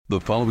The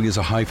following is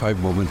a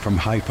high-five moment from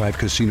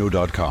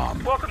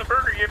highfivecasino.com. Welcome to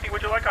Burger Yippee.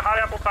 Would you like a hot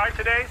apple pie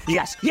today?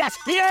 Yes,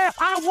 yeah,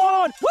 I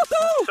won!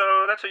 Woohoo!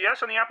 So that's a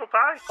yes on the apple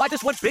pie? I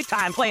just went big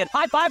time playing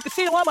High Five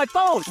Casino on my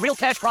phone. Real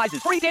cash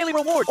prizes, free daily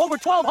rewards, over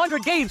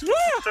 1,200 games. Yeah!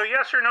 So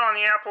yes or no on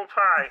the apple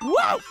pie?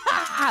 Whoa!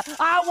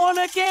 I won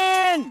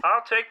again!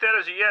 I'll take that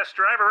as a yes.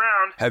 Drive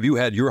around. Have you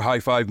had your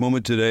high-five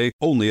moment today?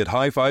 Only at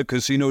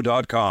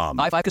highfivecasino.com.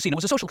 High Five Casino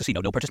is a social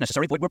casino. No purchase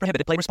necessary. Void where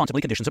prohibited. Play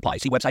responsibly. Conditions apply.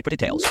 See website for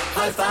details.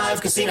 High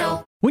Five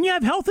Casino. When you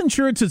have health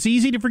insurance, it's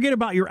easy to forget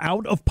about your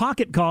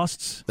out-of-pocket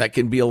costs. That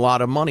can be a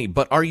lot of money,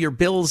 but are your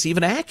bills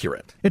even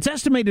accurate? It's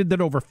estimated that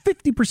over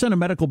 50% of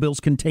medical bills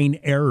contain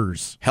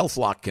errors.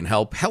 HealthLock can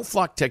help.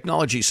 HealthLock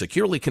technology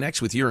securely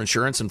connects with your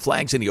insurance and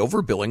flags any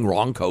overbilling,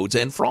 wrong codes,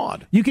 and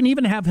fraud. You can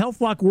even have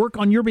HealthLock work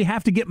on your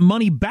behalf to get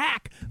money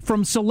back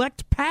from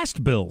select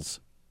past bills.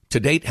 To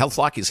date,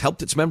 HealthLock has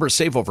helped its members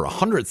save over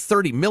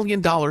 $130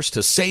 million.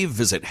 To save,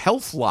 visit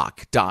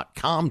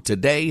healthlock.com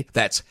today.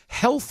 That's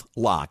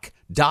healthlock.com.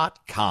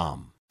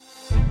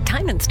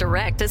 Diamonds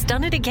Direct has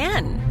done it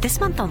again. This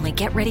month only,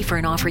 get ready for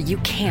an offer you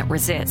can't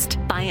resist.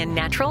 Buy a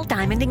natural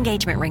diamond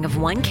engagement ring of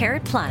 1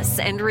 carat plus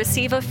and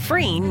receive a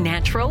free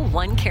natural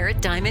 1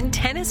 carat diamond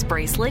tennis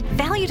bracelet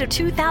valued at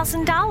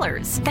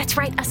 $2,000. That's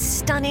right, a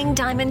stunning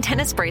diamond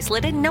tennis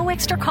bracelet at no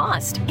extra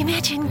cost.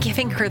 Imagine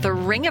giving her the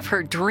ring of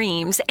her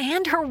dreams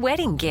and her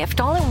wedding gift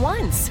all at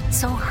once.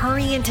 So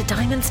hurry into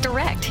Diamonds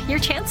Direct. Your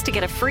chance to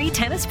get a free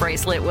tennis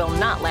bracelet will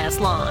not last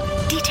long.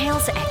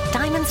 Details at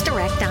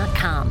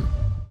diamondsdirect.com.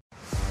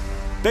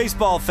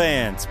 Baseball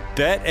fans,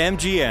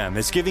 BetMGM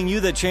is giving you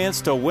the chance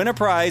to win a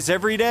prize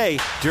every day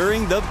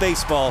during the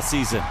baseball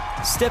season.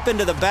 Step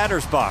into the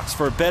batter's box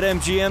for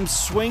BetMGM's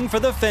Swing for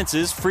the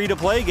Fences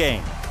free-to-play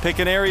game. Pick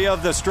an area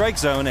of the strike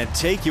zone and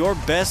take your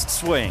best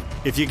swing.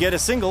 If you get a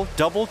single,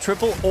 double,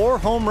 triple, or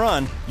home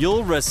run,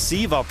 you'll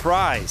receive a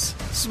prize.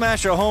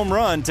 Smash a home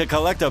run to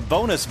collect a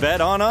bonus bet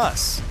on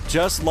us.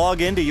 Just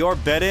log into your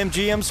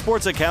BetMGM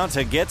sports account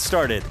to get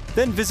started.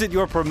 Then visit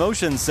your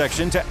promotions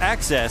section to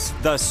access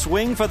the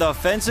Swing for the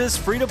Fences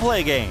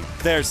free-to-play game.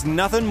 There's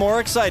nothing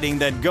more exciting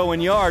than going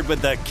yard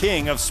with the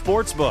king of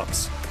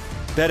sportsbooks.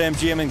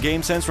 BetMGM and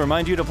GameSense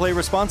remind you to play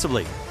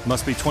responsibly.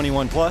 Must be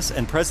 21 plus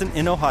and present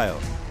in Ohio.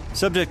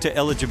 Subject to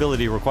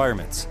eligibility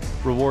requirements.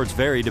 Rewards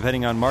vary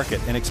depending on market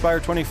and expire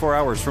 24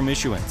 hours from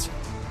issuance.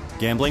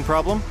 Gambling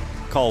problem?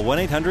 Call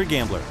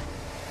 1-800-GAMBLER.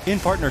 In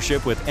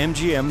partnership with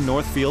MGM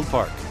Northfield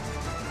Park.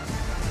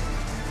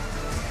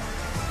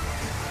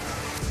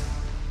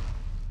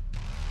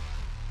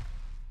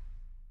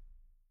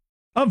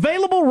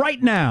 Available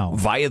right now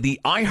Via the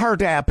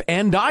iHeart app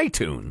and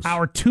iTunes.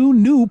 our 2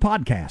 new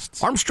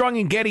podcasts. Armstrong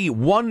and Getty,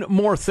 One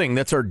More Thing.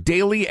 That's our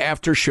daily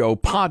after show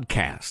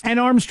podcast. And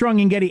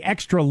Armstrong and Getty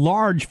Extra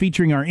Large,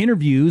 featuring our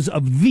interviews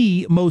of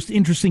the most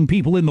interesting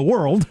people in the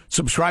world.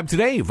 Subscribe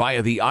today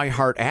via the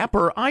iHeart app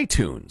or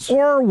iTunes.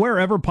 Or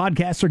wherever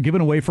podcasts are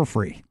given away for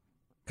free.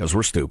 Because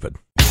we're stupid.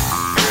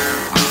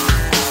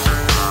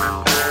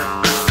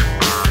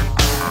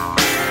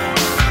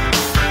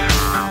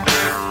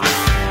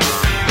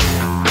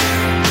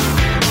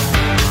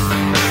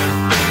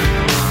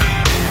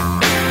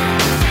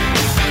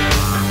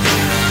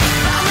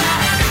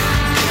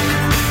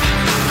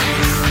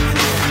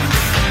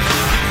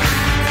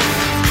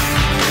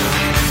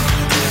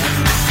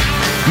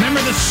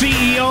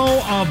 CEO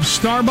of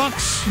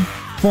Starbucks,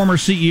 former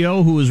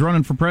CEO who was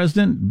running for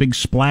president, big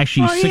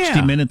splashy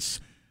 60 Minutes.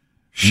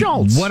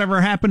 Schultz. Whatever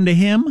happened to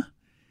him?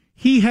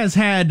 He has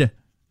had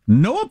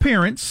no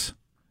appearance,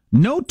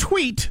 no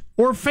tweet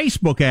or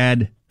Facebook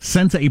ad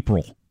since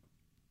April.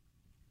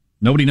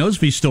 Nobody knows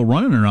if he's still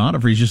running or not,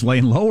 if he's just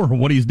laying low or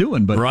what he's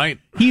doing. But right.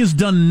 He has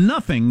done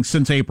nothing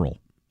since April.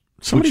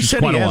 Somebody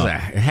said he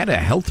had a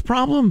health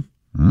problem.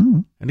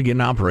 Had to get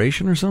an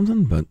operation or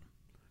something, but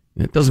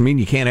it doesn't mean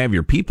you can't have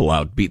your people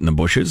out beating the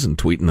bushes and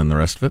tweeting and the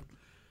rest of it.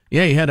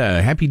 Yeah, he had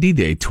a Happy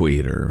D-Day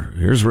tweet, or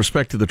here's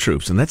respect to the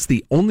troops, and that's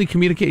the only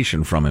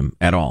communication from him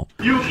at all.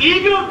 You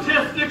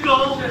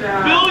egotistical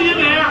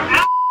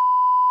billionaire.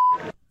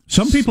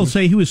 Some people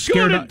say he was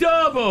scared. Go to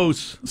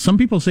Davos. Some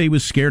people say he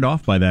was scared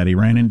off by that. He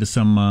ran into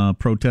some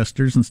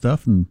protesters and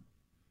stuff and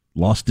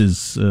lost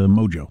his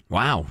mojo.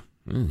 Wow,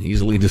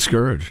 easily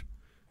discouraged.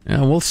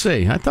 Yeah, we'll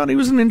see. I thought he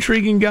was an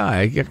intriguing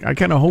guy. I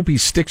kind of hope he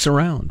sticks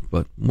around,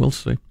 but we'll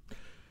see.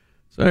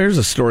 So here's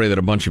a story that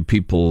a bunch of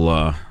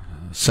people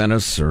sent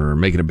us or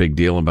making a big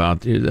deal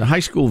about. A high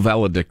school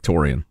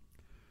valedictorian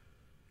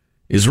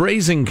is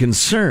raising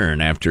concern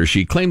after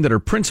she claimed that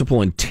her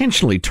principal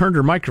intentionally turned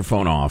her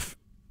microphone off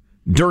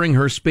during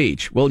her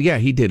speech. Well, yeah,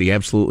 he did. He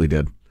absolutely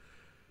did.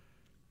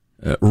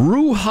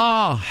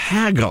 Ruha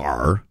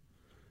Hagar,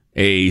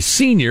 a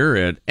senior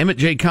at Emmett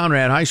J.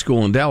 Conrad High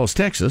School in Dallas,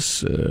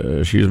 Texas,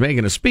 she was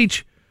making a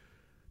speech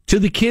to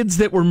the kids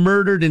that were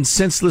murdered in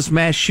senseless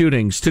mass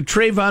shootings, to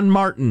Trayvon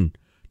Martin,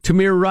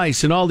 Tamir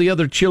Rice, and all the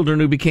other children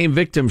who became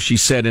victims, she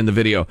said in the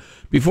video.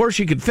 Before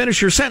she could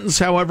finish her sentence,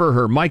 however,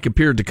 her mic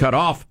appeared to cut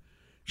off.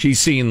 She's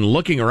seen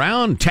looking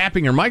around,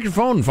 tapping her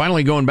microphone, and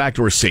finally going back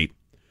to her seat.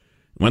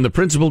 When the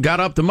principal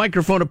got up, the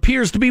microphone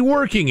appears to be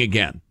working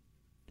again.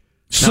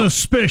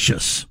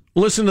 Suspicious.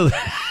 Listen to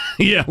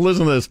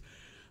listen to this.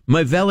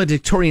 My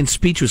valedictorian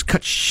speech was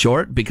cut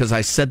short because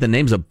I said the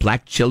names of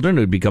black children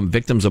who had become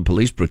victims of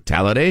police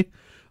brutality.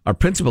 Our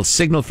principal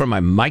signaled for my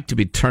mic to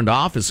be turned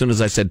off as soon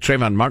as I said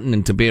Trayvon Martin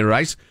and Tabea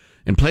Rice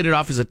and played it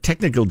off as a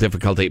technical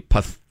difficulty.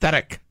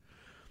 Pathetic.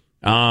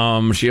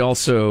 She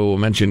also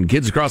mentioned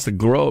kids across the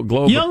globe.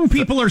 Young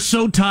people are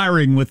so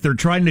tiring with their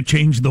trying to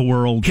change the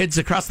world. Kids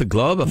across the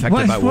globe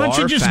affected by war, why don't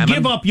you just famine,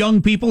 give up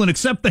young people and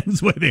accept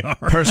things the way they are?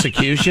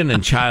 persecution,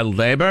 and child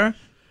labor.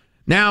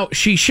 Now,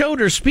 she showed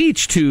her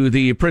speech to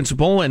the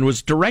principal and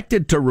was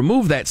directed to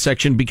remove that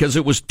section because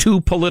it was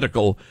too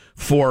political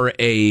for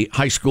a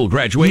high school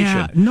graduation.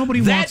 Yeah, nobody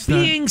wants that.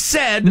 That being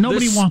said...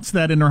 Nobody wants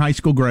that in their high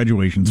school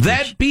graduation speech.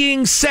 That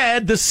being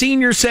said, the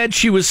senior said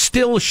she was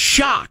still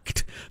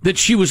shocked that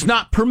she was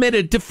not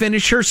permitted to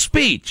finish her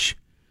speech.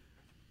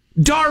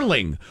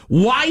 Darling,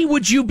 why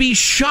would you be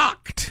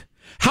shocked?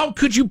 How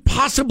could you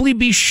possibly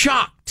be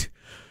shocked?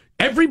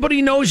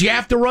 Everybody knows you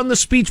have to run the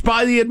speech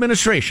by the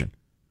administration.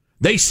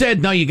 They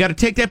said, no, you got to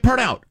take that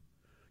part out.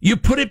 You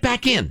put it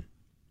back in.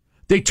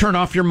 They turn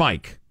off your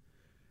mic.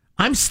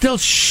 I'm still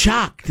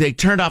shocked they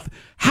turned off.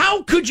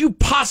 How could you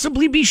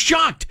possibly be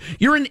shocked?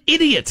 You're an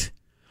idiot.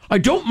 I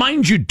don't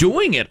mind you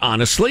doing it,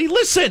 honestly.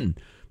 Listen,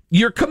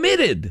 you're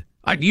committed.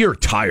 You're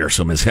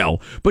tiresome as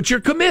hell, but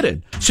you're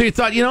committed. So you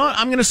thought, you know what,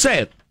 I'm going to say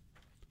it.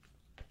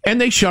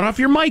 And they shut off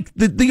your mic.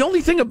 The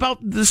only thing about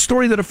the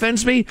story that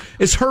offends me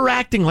is her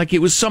acting like it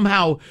was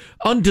somehow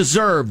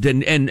undeserved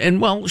and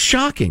well,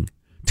 shocking.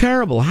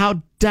 Terrible.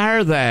 How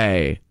dare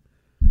they?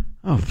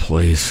 Oh,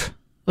 please.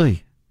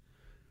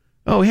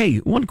 Oh, hey,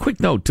 one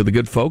quick note to the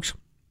good folks.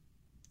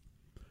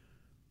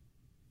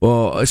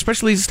 Well,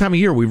 especially this time of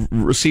year, we've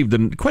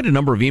received quite a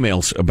number of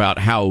emails about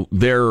how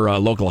their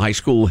local high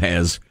school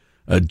has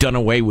done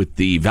away with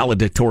the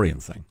valedictorian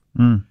thing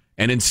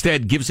and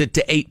instead gives it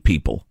to 8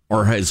 people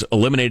or has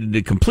eliminated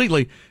it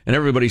completely. And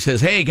everybody says,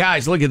 hey,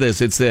 guys, look at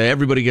this. It's the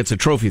everybody gets a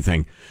trophy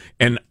thing.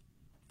 And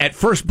at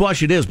first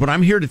blush, it is. But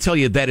I'm here to tell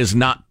you that is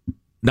not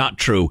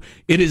true.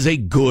 It is a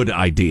good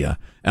idea.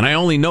 And I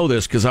only know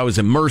this because I was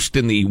immersed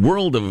in the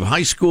world of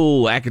high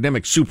school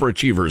academic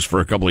superachievers for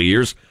a couple of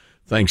years,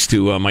 thanks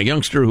to my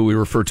youngster, who we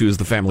refer to as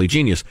the family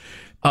genius.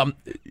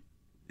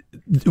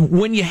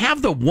 When you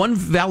have the one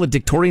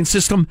valedictorian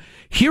system,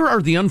 here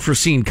are the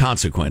unforeseen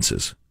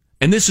consequences.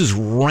 And this is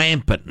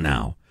rampant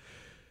now.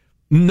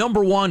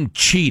 Number one,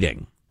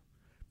 cheating.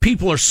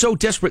 People are so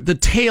desperate. The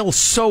tail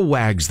so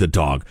wags the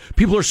dog.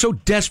 People are so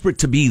desperate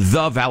to be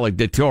the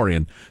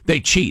valedictorian, they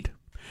cheat.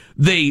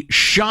 They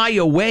shy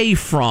away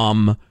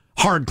from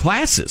hard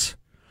classes.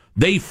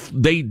 They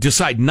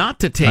decide not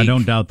to take. I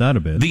don't doubt that a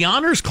bit. The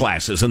honors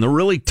classes and the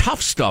really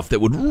tough stuff that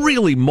would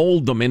really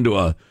mold them into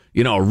a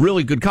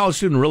really good college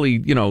student,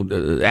 really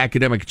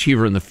academic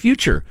achiever in the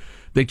future.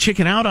 They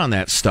chicken out on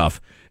that stuff,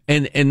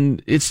 and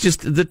it's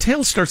just the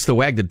tail starts to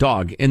wag the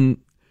dog. And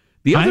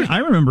I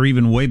remember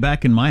even way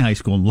back in my high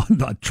school,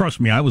 and trust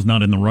me, I was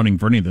not in the running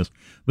for any of this,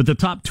 but the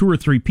top 2 or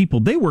 3 people,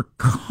 they were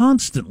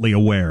constantly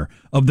aware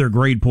of their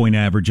grade point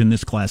average in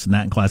this class and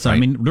that class. Right. I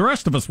mean, the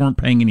rest of us weren't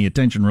paying any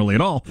attention really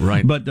at all.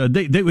 Right. But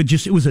they would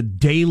just, it was a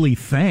daily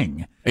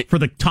thing for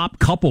the top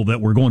couple that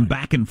were going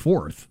back and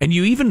forth. And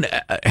you even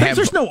have...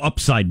 There's no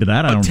upside to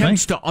that, I don't think.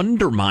 Attempts to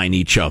undermine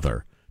each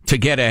other to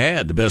get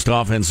ahead. The best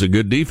offense is a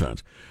good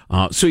defense.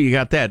 So you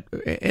got that.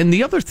 And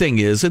the other thing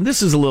is, and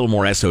this is a little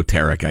more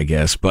esoteric, I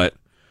guess, but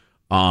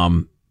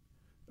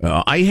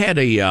I had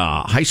a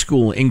high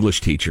school English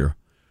teacher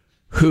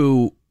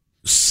who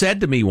said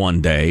to me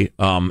one day,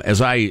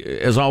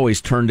 as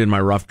always turned in my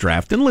rough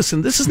draft, and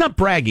listen, this is not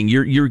bragging.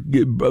 You're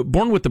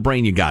born with the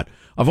brain you got.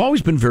 I've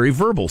always been very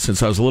verbal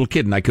since I was a little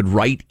kid, and I could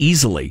write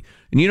easily.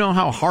 And you know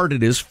how hard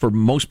it is for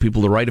most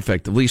people to write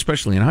effectively,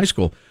 especially in high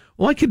school.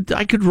 Well,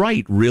 I could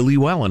write really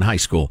well in high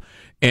school.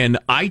 And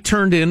I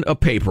turned in a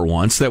paper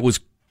once that was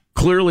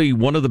clearly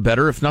one of the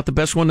better, if not the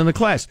best one in the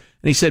class.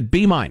 And he said,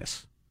 B-.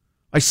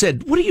 I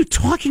said, what are you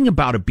talking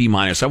about, a B-?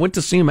 I went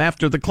to see him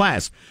after the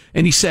class.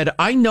 And he said,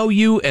 I know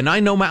you, and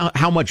I know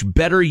how much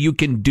better you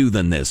can do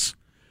than this.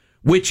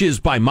 Which is,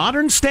 by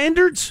modern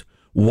standards,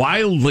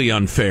 wildly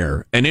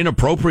unfair and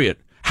inappropriate.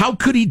 How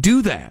could he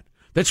do that?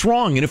 That's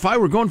wrong. And if I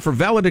were going for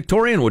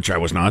valedictorian, which I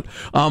was not,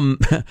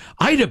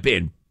 I'd have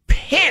been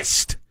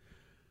pissed.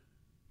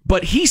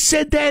 But he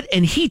said that,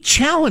 and he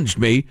challenged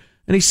me,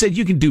 and he said,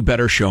 you can do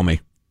better, show me.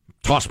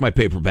 Toss my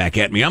paper back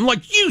at me. I'm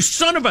like, you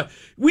son of a...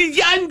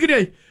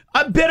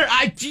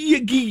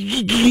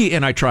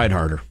 and I tried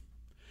harder.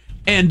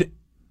 And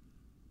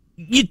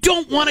you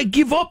don't want to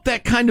give up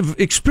that kind of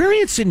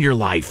experience in your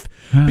life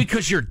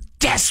because you're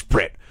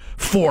desperate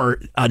for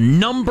a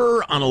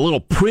number on a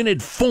little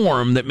printed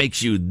form that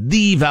makes you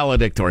the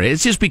valedictorian.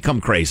 It's just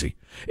become crazy.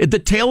 The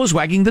tail is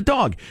wagging the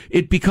dog.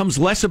 It becomes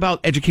less about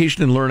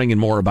education and learning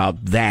and more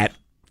about that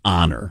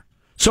honor.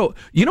 So,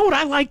 you know what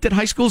I like that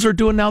high schools are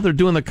doing now? They're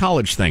doing the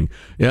college thing.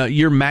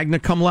 You're magna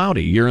cum laude.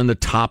 You're in the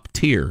top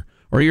tier.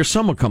 Or you're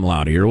summa cum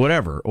laude or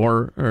whatever.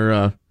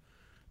 Or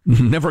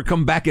Never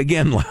come back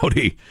again,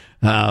 Loudy,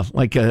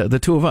 like the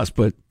two of us.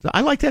 But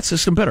I like that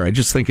system better. I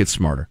just think it's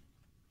smarter.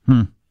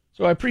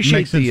 So I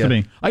appreciate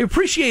I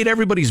appreciate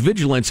everybody's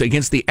vigilance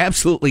against the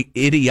absolutely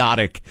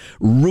idiotic,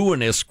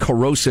 ruinous,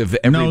 corrosive.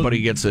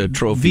 Everybody gets a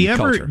trophy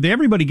culture. The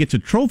everybody gets a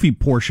trophy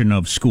portion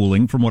of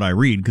schooling, from what I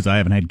read, because I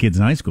haven't had kids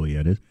in high school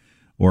yet,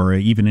 or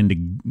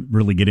even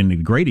really get into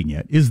grading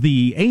yet. Is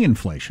the A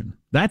inflation?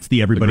 That's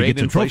the everybody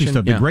gets a trophy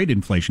stuff. The grade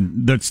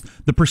inflation. That's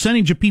the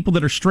percentage of people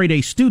that are straight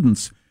A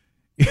students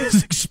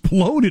has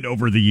exploded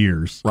over the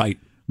years. Right.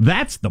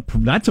 That's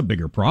a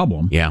bigger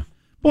problem. Yeah.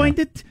 Boy,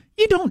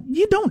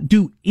 you don't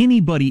do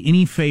anybody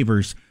any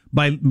favors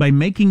by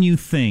making you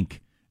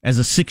think as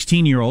a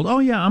 16-year-old, oh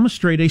yeah, I'm a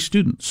straight A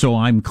student, so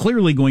I'm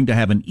clearly going to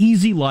have an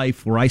easy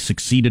life where I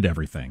succeed at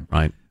everything.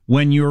 Right.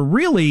 When you're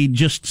really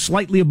just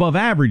slightly above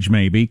average,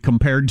 maybe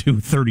compared to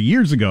 30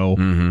 years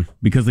ago,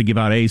 because they give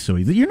out A's so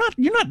easy. You're not.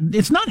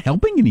 It's not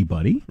helping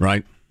anybody.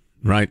 Right.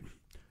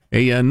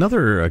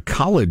 Another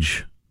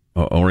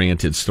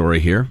college-oriented story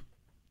here.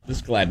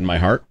 This gladdened my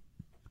heart.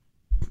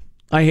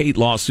 I hate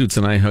lawsuits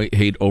and I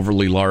hate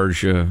overly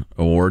large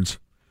awards.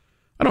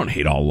 I don't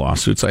hate all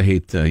lawsuits. I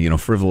hate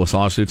frivolous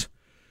lawsuits.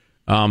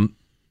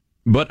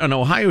 But an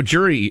Ohio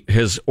jury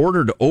has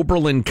ordered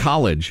Oberlin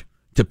College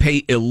to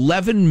pay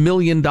 $11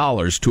 million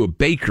to a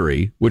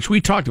bakery, which we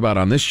talked about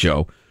on this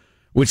show,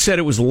 which said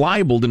it was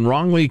libeled and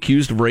wrongly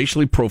accused of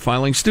racially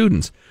profiling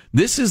students.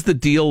 This is the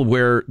deal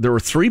where there were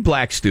 3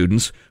 black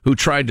students who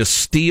tried to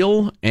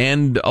steal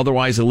and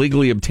otherwise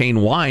illegally obtain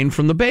wine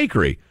from the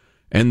bakery.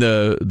 And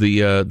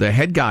the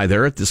head guy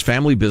there at this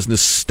family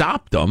business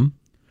stopped them,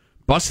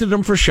 busted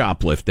them for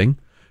shoplifting,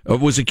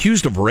 was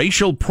accused of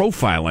racial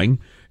profiling,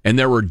 and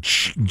there were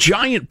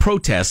giant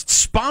protests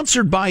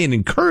sponsored by and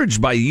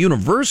encouraged by the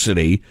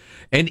university.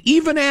 And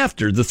even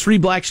after the 3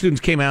 black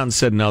students came out and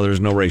said, no, there's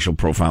no racial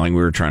profiling,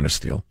 we were trying to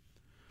steal.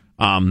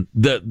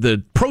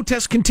 The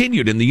protests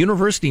continued, and the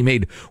university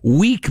made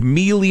weak,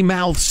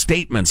 mealy-mouthed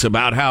statements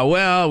about how,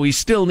 well, we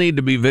still need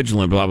to be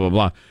vigilant, blah, blah,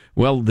 blah.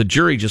 Well, the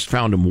jury just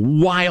found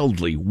him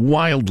wildly,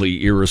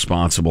 wildly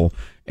irresponsible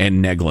and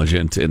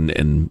negligent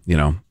and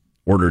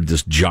ordered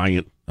this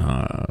giant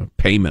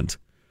payment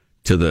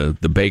to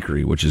the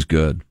bakery, which is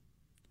good.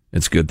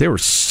 It's good. They were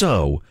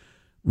so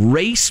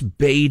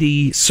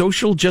race-baity,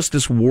 social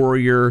justice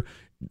warrior.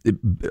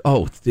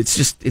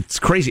 It's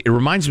crazy. It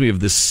reminds me of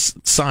this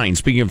sign,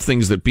 speaking of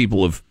things that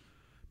people have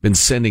been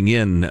sending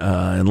in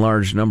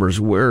large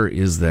numbers. Where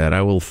is that?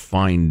 I will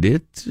find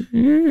it.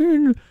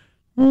 There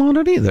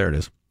it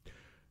is.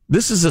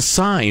 This is a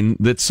sign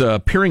that's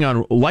appearing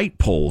on light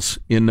poles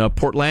in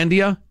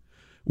Portlandia.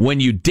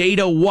 When you date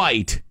a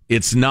white,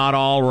 it's not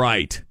all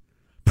right.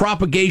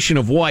 Propagation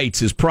of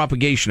whites is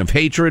propagation of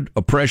hatred,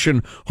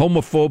 oppression,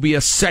 homophobia,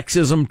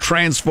 sexism,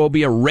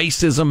 transphobia,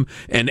 racism,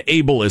 and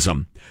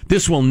ableism.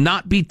 This will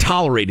not be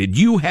tolerated.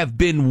 You have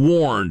been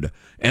warned,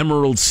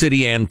 Emerald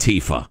City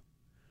Antifa.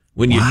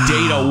 When you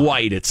date a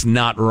white, it's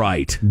not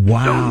right.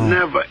 Wow. Don't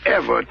never,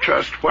 ever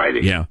trust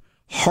whitey. Yeah.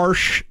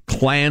 Harsh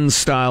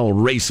Klan-style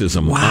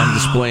racism on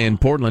display in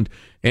Portland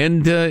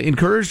and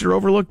encouraged or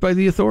overlooked by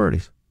the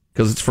authorities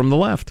because it's from the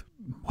left.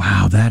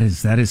 Wow, that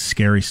is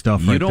scary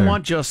stuff. You don't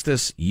want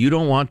justice. You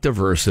don't want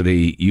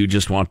diversity. You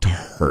just want to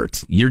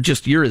hurt.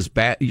 You're as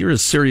bad. You're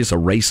as serious a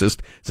racist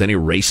as any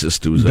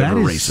racist who's ever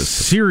racist. That is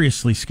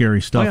seriously scary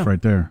stuff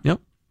right there.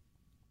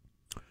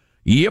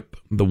 Yep.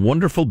 The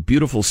wonderful,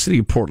 beautiful city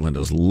of Portland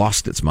has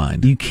lost its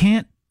mind. You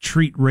can't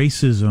treat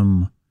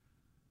racism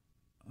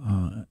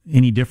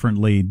any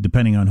differently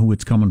depending on who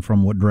it's coming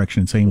from, what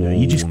direction it's aimed at.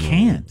 You just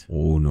can't.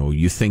 Oh, no.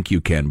 You think you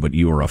can, but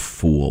you are a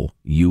fool.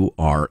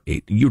 You're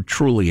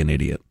truly an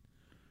idiot.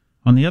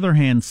 On the other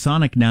hand,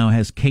 Sonic now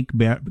has cake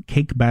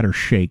batter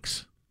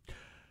shakes,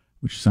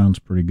 which sounds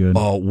pretty good.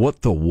 Oh,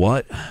 what the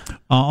what?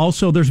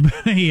 Also, there's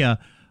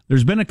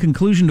been a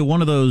conclusion to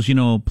one of those,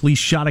 police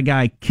shot a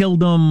guy,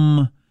 killed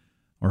him,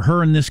 or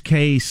her in this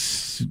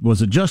case.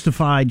 Was it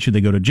justified? Should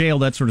they go to jail?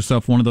 That sort of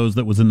stuff. One of those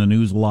that was in the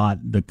news a lot.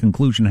 The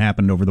conclusion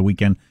happened over the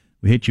weekend.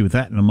 We hit you with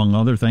that and among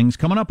other things.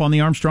 Coming up on the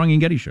Armstrong and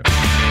Getty Show.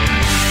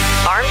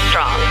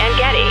 Armstrong and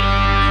Getty.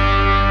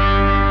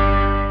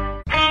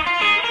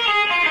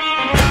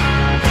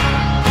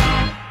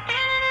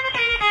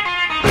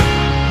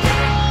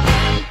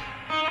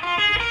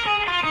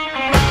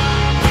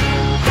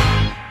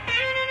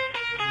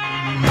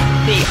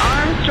 The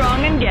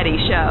Armstrong and Getty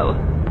Show.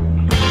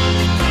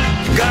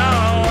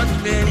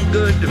 God's been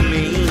good to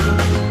me.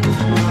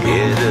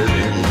 Better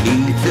than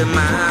me to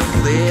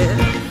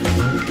myself.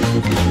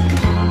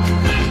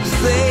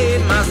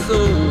 Save my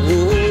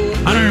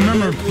soul. I don't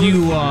remember if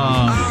you.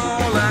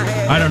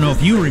 I don't know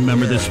if you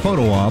remember this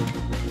photo op.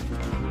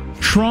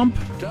 Trump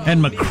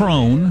and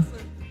Macron,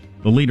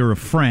 the leader of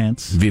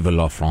France, Vive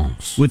la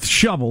France, with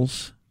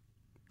shovels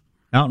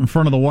out in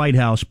front of the White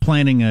House,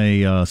 planting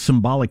a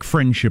symbolic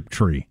friendship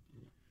tree.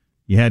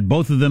 You had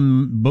both of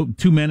them,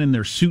 two men in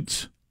their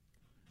suits,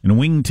 and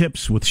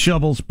wingtips with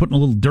shovels, putting a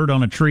little dirt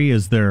on a tree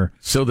as their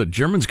So the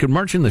Germans could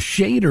march in the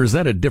shade, or is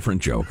that a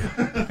different joke?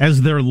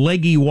 as their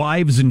leggy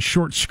wives in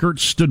short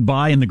skirts stood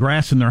by in the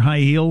grass in their high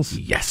heels.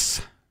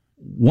 Yes.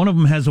 One of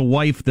them has a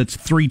wife that's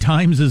 3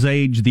 times his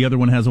age. The other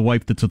one has a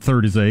wife that's a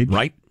third his age.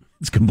 Right.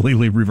 It's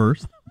completely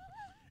reversed.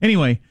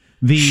 Anyway,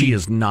 She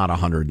is not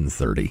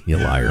 130, you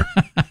liar.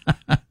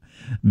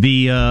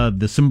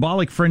 the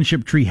symbolic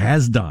friendship tree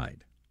has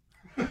died.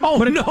 Oh,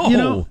 But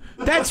no.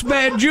 That's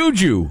bad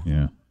juju.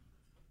 Yeah.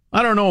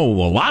 I don't know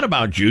a lot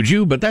about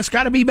juju, but that's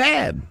got to be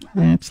bad.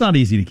 It's not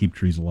easy to keep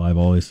trees alive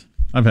always.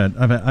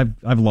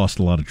 I've lost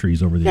a lot of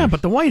trees over the years. Yeah,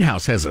 but the White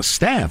House has a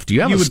staff. Do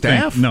you have You a would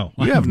staff? think- no.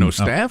 You have no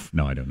staff?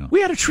 No, I don't know.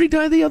 We had a tree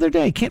die the other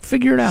day. Can't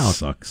figure it out.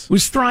 Sucks. It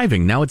was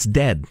thriving. Now it's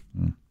dead.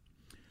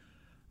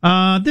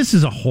 This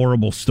is a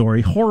horrible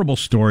story,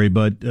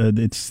 but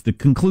it's the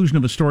conclusion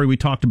of a story we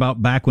talked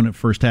about back when it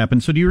first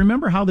happened. So do you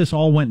remember how this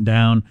all went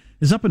down?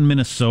 It's up in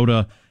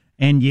Minnesota,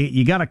 and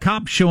you got a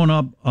cop showing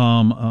up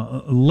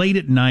late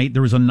at night.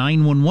 There was a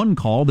 911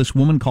 call. This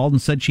woman called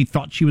and said she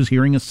thought she was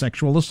hearing a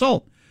sexual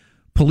assault.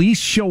 Police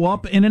show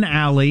up in an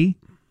alley.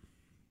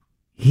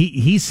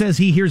 He says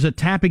he hears a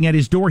tapping at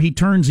his door. He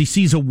turns, he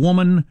sees a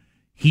woman.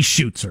 He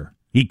shoots her.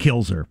 He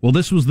kills her. Well,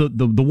 this was the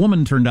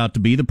woman turned out to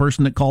be the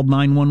person that called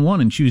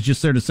 911, and she was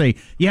just there to say,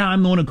 yeah,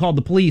 I'm the one who called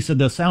the police,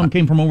 and the sound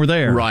came from over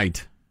there.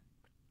 Right.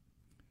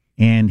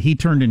 And he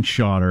turned and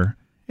shot her.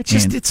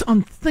 It's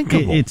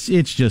unthinkable.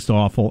 It's just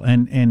awful.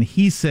 And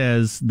he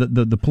says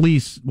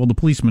the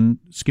policeman,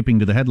 skipping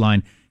to the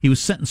headline, he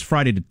was sentenced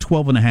Friday to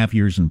 12 and a half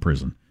years in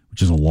prison,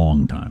 which is a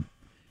long time.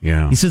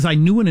 Yeah. He says, I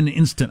knew in an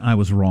instant I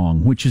was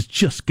wrong, which has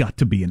just got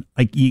to be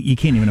you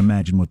can't even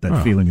imagine what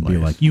that feeling would be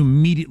like. You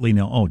immediately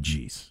know, oh,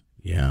 geez.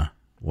 Yeah.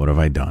 What have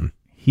I done?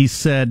 He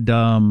said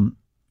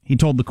he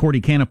told the court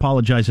he can't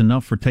apologize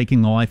enough for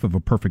taking the life of a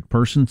perfect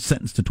person,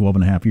 sentenced to 12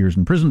 and a half years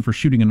in prison for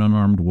shooting an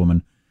unarmed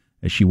woman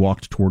as she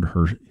walked toward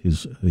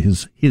his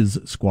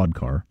squad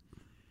car.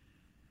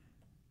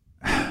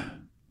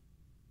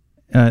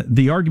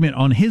 The argument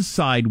on his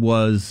side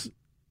was,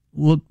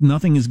 look,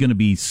 nothing is going to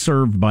be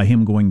served by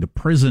him going to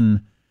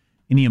prison.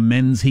 Any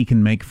amends he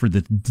can make for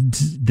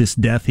this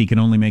death he can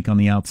only make on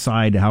the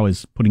outside. How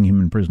is putting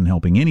him in prison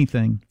helping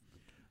anything?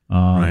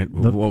 Right.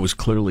 What was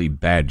clearly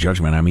bad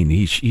judgment. I mean,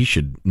 he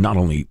should not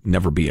only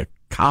never be a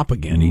cop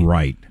again.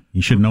 Right.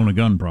 He shouldn't own a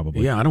gun,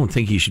 probably. Yeah, I don't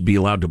think he should be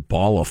allowed to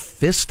ball a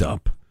fist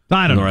up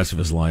I don't the know. rest of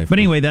his life. But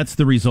anyway, that's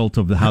the result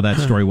of how that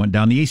story went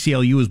down. The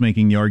ACLU is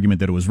making the argument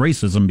that it was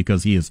racism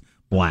because he is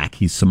black.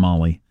 He's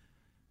Somali.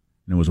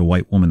 And it was a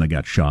white woman that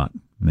got shot.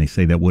 And they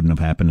say that wouldn't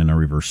have happened in a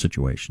reverse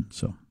situation.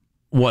 So,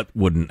 what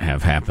wouldn't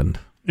have happened?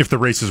 If the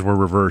races were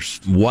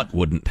reversed. What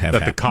wouldn't have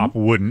happened? That the cop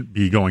wouldn't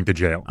be going to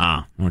jail.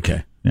 Ah,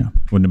 okay. Yeah,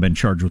 wouldn't have been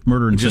charged with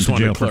murder and Just sent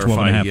to jail wanted to for 12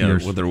 and a half clarify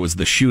years. whether it was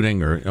the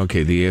shooting or,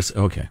 okay,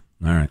 all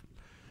right.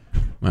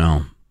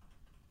 Well,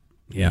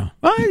 yeah.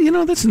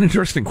 Well, that's an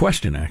interesting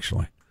question,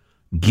 actually.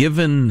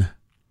 Given,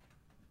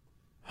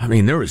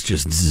 there was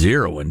just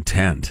zero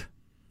intent.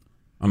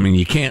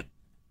 You can't,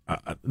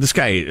 this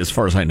guy, as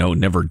far as I know,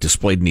 never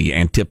displayed any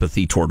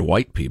antipathy toward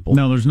white people.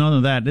 No, there's none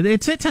of that.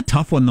 It's a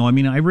tough one, though.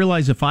 I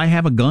realize if I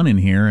have a gun in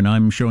here and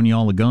I'm showing you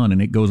all a gun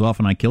and it goes off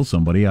and I kill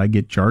somebody, I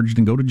get charged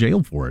and go to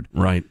jail for it.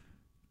 Right.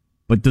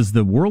 But does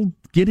the world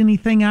get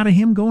anything out of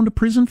him going to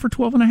prison for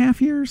 12 and a half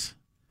years?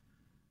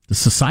 Does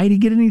society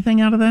get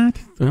anything out of that?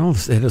 Well,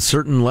 at a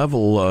certain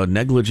level,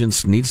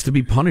 negligence needs to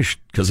be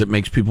punished because it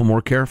makes people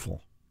more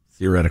careful,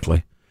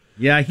 theoretically.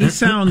 Yeah, he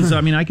sounds,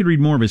 I could read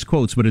more of his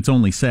quotes, but it's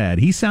only sad.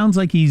 He sounds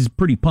like he's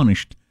pretty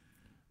punished.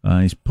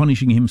 He's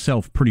punishing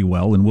himself pretty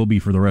well and will be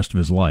for the rest of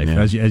his life,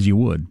 as you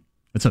would.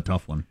 It's a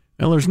tough one.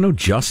 Well, there's no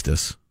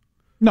justice.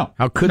 No.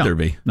 How could there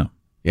be? No.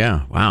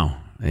 Yeah, wow.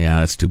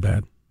 Yeah, that's too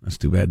bad.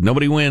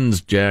 Nobody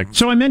wins, Jack.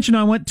 So I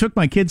mentioned took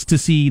my kids to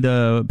see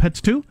the Pets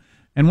 2,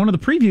 and one of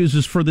the previews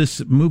is for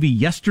this movie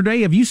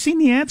yesterday. Have you seen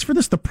the ads for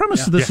this? The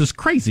premise of this is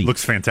crazy.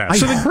 Looks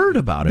fantastic. I heard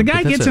about it. The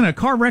guy gets in a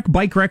car wreck,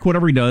 bike wreck,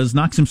 whatever he does,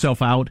 knocks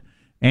himself out,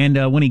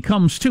 and when he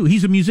comes to,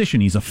 he's a musician.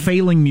 He's a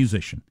failing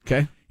musician.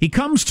 Okay. He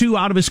comes to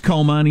out of his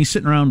coma, and he's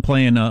sitting around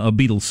playing a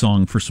Beatles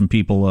song for some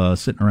people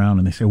sitting around,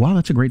 and they say, wow,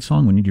 that's a great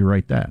song. When did you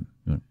write that?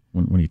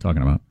 What are you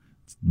talking about?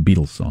 It's the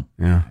Beatles song.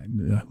 Yeah.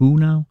 Who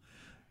now?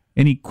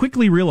 And he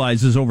quickly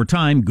realizes over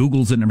time,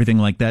 Googles it and everything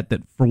like that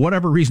for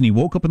whatever reason, he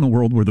woke up in the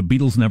world where the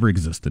Beatles never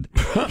existed.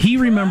 He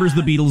remembers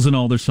the Beatles and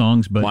all their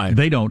songs, but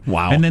they don't.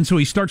 Wow. And then so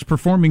he starts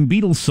performing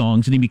Beatles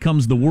songs, and he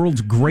becomes the world's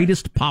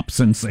greatest pop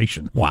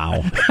sensation.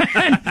 Wow.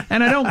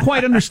 and I don't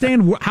quite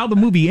understand how the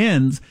movie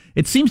ends.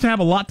 It seems to have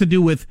a lot to do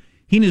with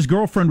he and his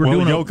girlfriend were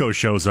doing Yoko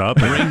shows up.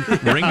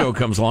 Ringo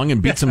comes along and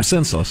beats him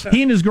senseless.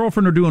 He and his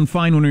girlfriend are doing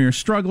fine when they're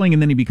struggling,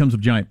 and then he becomes a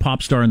giant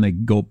pop star, and they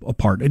go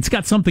apart. It's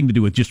got something to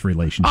do with just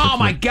relationships. Oh,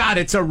 my God,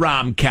 it's a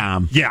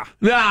rom-com. Yeah.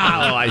 Oh,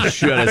 I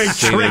should have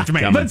seen tricked it me.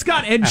 coming. But it's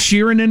got Ed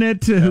Sheeran in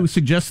it, who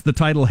suggests the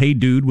title "Hey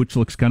Dude," which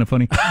looks kind of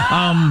funny.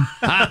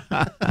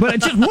 But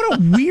it's just what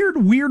a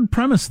weird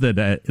premise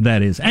that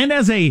is. And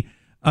as a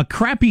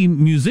crappy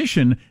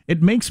musician,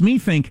 it makes me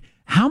think,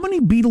 how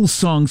many Beatles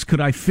songs could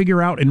I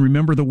figure out and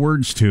remember the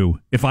words to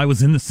if I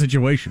was in this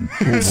situation?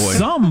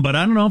 Some, but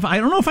I don't know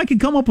if I could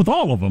come up with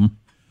all of them.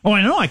 Oh,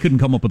 I know I couldn't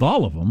come up with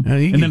all of them. You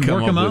and can then come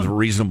work them up out with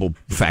reasonable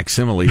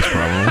facsimiles,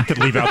 probably. I could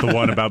leave out the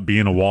one about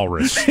being a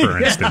walrus,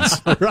 for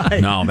instance. Right.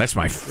 No, that's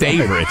my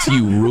favorite.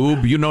 You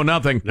rube, you know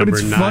nothing.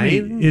 Number 9. Funny.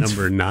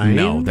 Number 9.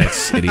 No,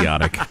 that's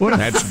idiotic.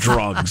 That's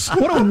drugs.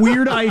 What a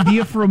weird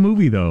idea for a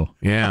movie, though.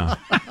 Yeah.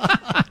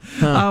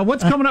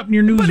 What's coming up in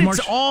your news, But March?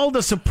 it's all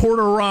to support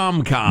a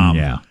rom-com.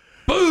 Yeah.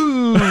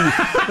 Boo!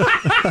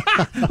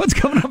 What's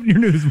coming up in your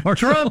news, Mark?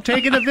 Trump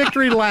taking a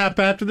victory lap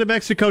after the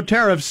Mexico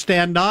tariff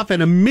standoff,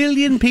 and 1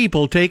 million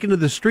people taken to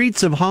the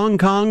streets of Hong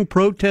Kong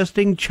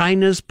protesting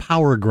China's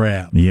power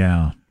grab.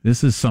 Yeah,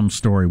 this is some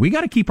story. We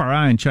got to keep our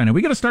eye on China.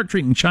 We got to start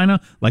treating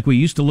China like we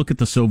used to look at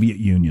the Soviet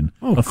Union.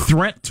 A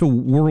threat to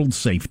world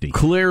safety.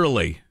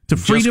 Clearly. To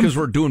Just freedom. because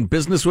we're doing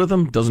business with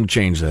them doesn't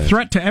change that.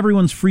 Threat to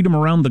everyone's freedom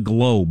around the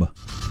globe.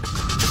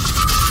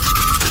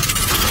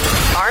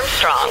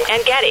 Armstrong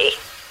and Getty.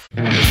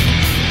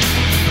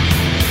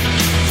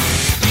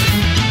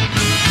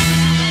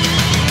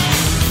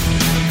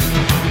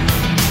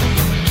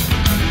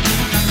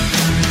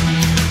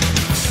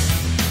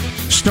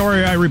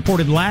 Story I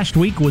reported last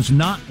week was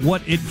not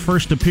what it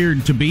first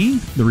appeared to be.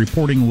 The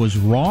reporting was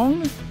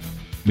wrong.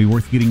 Be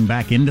worth getting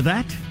back into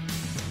that,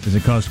 because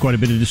it caused quite a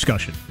bit of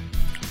discussion.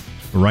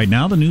 But right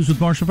now, the news with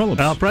Marshall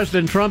Phillips.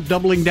 President Trump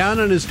doubling down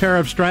on his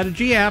tariff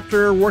strategy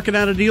after working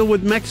out a deal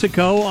with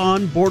Mexico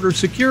on border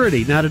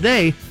security. Now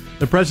today,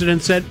 the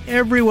president said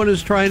everyone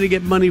is trying to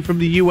get money from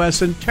the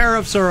U.S. and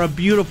tariffs are a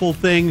beautiful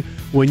thing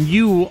when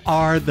you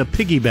are the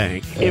piggy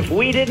bank. If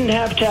we didn't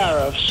have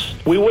tariffs,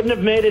 we wouldn't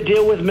have made a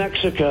deal with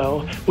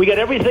Mexico. We got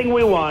everything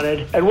we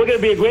wanted, and we're going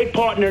to be a great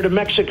partner to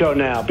Mexico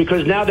now,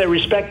 because now they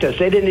respect us.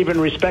 They didn't even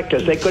respect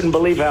us. They couldn't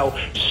believe how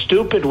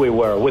stupid we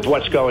were with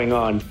what's going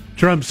on.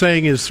 Trump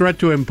saying his threat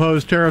to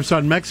impose tariffs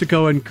on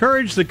Mexico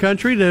encouraged the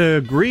country to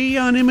agree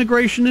on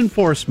immigration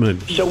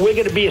enforcement. So we're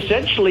going to be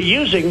essentially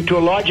using, to a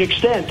large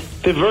extent,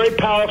 the very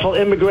powerful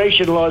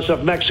immigration laws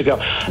of Mexico.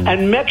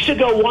 And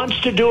Mexico wants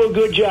to do a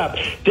good job.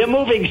 They're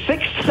moving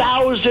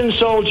 6,000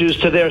 soldiers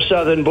to their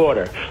southern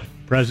border.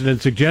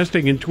 President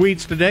suggesting in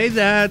tweets today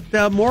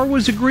that more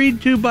was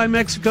agreed to by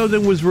Mexico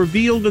than was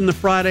revealed in the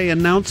Friday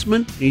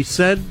announcement. He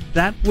said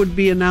that would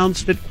be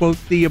announced at, quote,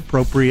 the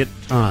appropriate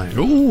time.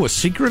 Ooh, a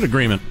secret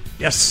agreement.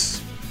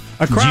 Yes.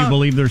 Do you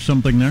believe there's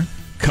something there?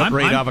 Cut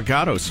rate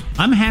avocados.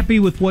 I'm happy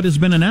with what has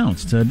been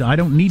announced. I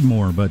don't need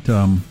more, but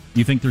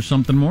you think there's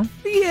something more?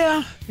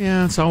 Yeah,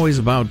 it's always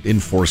about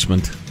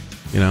enforcement.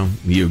 You know,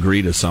 you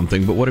agree to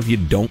something, but what if you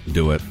don't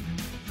do it?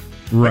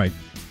 Right.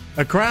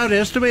 A crowd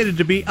estimated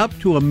to be up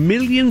to 1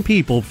 million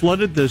people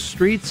flooded the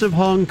streets of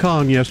Hong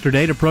Kong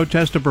yesterday to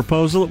protest a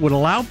proposal that would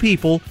allow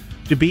people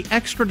to be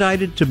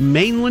extradited to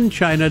mainland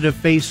China to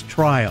face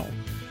trial.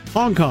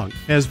 Hong Kong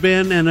has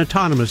been an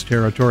autonomous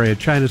territory of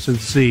China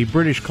since the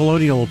British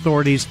colonial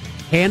authorities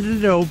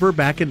handed it over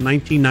back in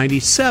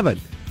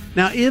 1997.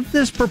 Now, if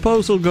this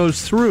proposal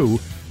goes through,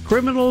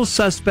 criminal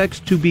suspects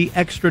to be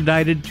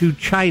extradited to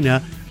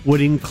China would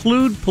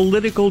include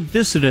political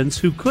dissidents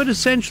who could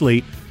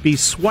essentially be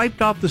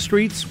swiped off the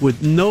streets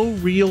with no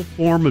real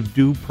form of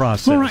due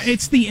process. All right,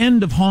 it's the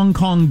end of Hong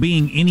Kong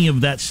being any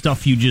of that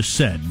stuff you just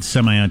said,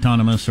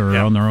 semi-autonomous or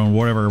on their own,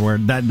 whatever. Where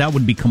that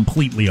would be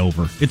completely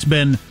over. It's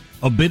been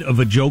a bit of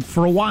a joke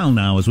for a while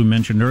now, as we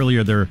mentioned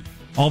earlier.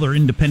 All their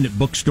independent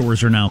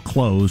bookstores are now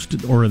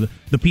closed, or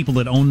the people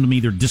that owned them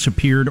either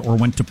disappeared or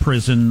went to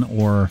prison,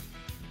 or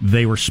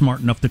they were smart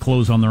enough to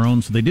close on their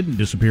own, so they didn't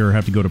disappear or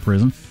have to go to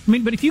prison. I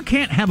mean, but if you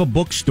can't have a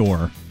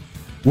bookstore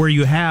where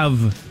you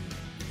have,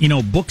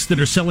 books that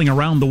are selling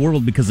around the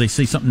world because they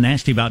say something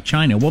nasty about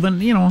China, well then,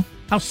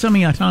 how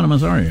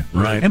semi-autonomous are you?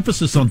 Right.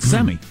 Emphasis on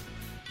semi.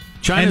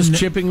 China's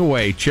chipping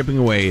away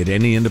at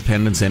any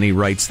independence, any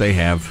rights they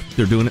have.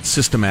 They're doing it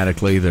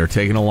systematically. They're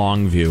taking a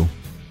long view.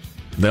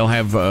 They'll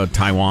have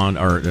Taiwan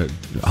or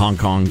Hong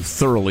Kong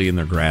thoroughly in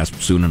their grasp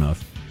soon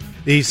enough.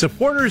 The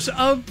supporters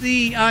of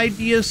the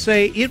idea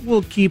say it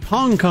will keep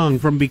Hong Kong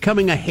from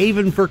becoming a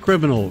haven for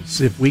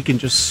criminals if we can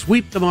just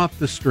sweep them off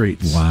the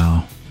streets.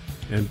 Wow.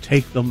 And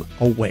take them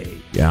away.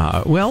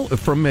 Yeah, well,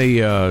 from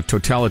a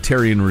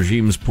totalitarian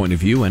regime's point of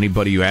view,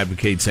 anybody who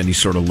advocates any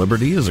sort of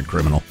liberty is a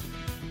criminal.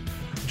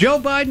 Joe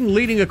Biden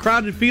leading a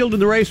crowded field in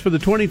the race for the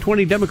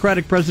 2020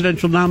 Democratic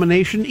presidential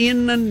nomination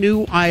in a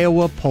new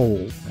Iowa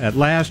poll. At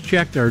last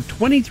check, there are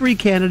 23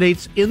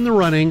 candidates in the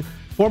running.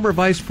 Former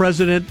vice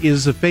president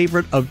is a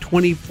favorite of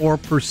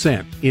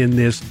 24% in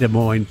this Des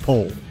Moines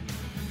poll.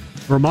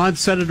 Vermont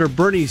Senator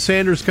Bernie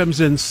Sanders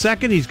comes in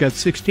second. He's got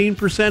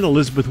 16%.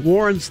 Elizabeth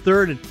Warren's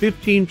third at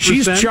 15%.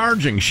 She's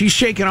charging. She's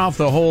shaking off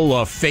the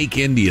whole fake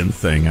Indian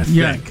thing, I think.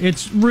 Yeah,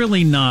 it's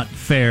really not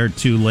fair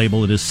to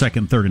label it as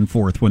second, third, and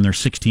fourth when they're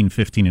 16,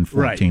 15, and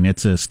 14. Right.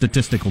 It's a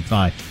statistical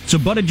tie. So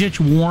Buttigieg,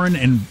 Warren,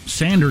 and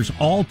Sanders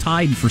all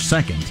tied for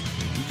second,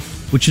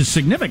 which is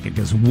significant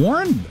because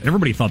Warren,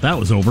 everybody thought that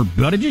was over.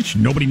 Buttigieg,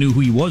 nobody knew who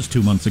he was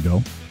 2 months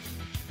ago.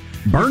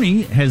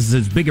 Bernie has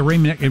as big a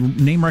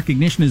name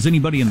recognition as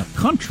anybody in the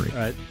country,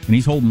 right, and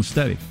he's holding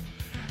steady.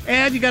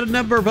 And you got a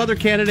number of other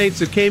candidates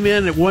that came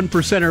in at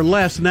 1% or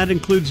less, and that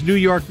includes New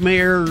York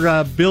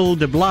Mayor Bill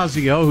de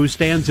Blasio, who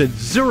stands at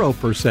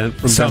 0%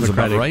 from Sounds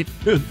Democratic. about right.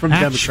 From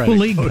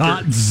Actually Democratic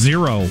got voters.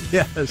 0.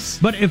 Yes.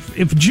 But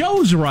if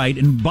Joe's right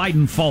and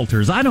Biden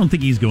falters, I don't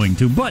think he's going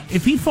to. But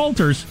if he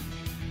falters,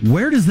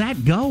 where does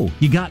that go?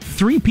 You got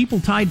 3 people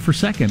tied for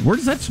second. Where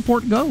does that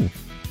support go?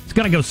 It's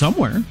got to go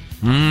somewhere.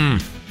 I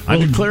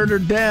declared her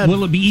dead.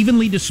 Will it be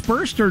evenly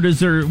dispersed, or is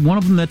there one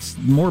of them that's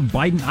more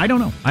Biden? I don't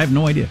know. I have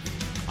no idea.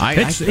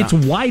 It's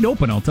wide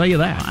open, I'll tell you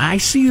that. I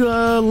see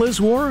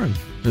Liz Warren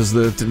as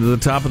the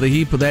top of the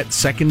heap of that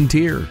second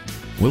tier.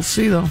 We'll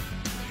see, though.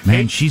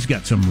 Man, she's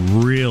got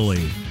some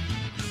really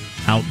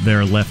out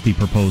there lefty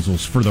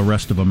proposals for the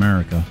rest of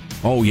America.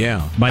 Oh,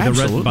 yeah.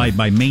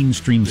 By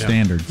mainstream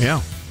standards.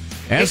 Yeah.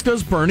 As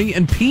does Bernie,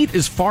 and Pete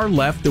is far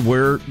left of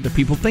where the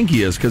people think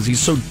he is, because he's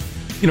so,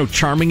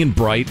 charming and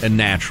bright and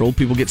natural.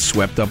 People get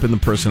swept up in the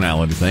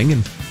personality thing.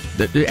 And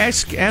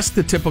ask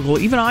the typical,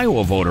 even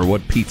Iowa voter,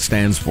 what Pete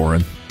stands for,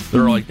 and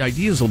their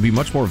ideas will be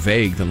much more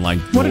vague than like.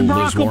 What did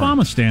Barack Liz Warren.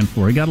 Obama stand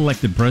for? He got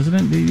elected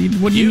president.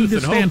 What do you need to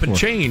and stand hope for? And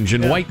change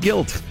and white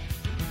guilt.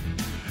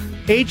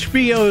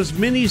 HBO's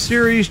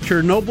miniseries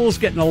Chernobyl's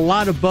getting a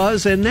lot of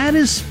buzz, and that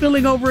is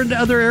spilling over into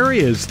other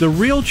areas. The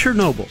Real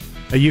Chernobyl,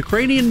 a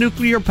Ukrainian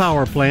nuclear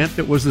power plant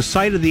that was the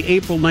site of the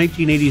April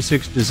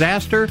 1986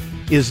 disaster,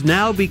 is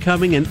now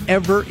becoming an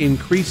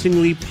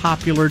ever-increasingly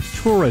popular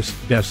tourist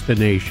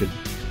destination.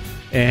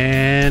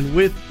 And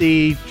with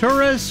the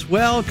tourists,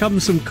 well,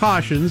 comes some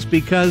cautions,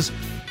 because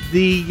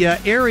the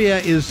area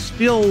is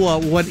still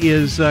what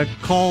is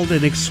called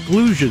an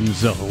exclusion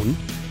zone,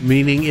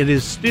 meaning it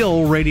is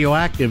still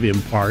radioactive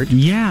in part.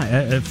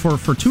 Yeah, for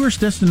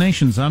tourist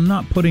destinations, I'm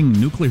not putting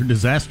nuclear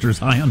disasters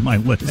high on my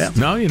list. Yeah.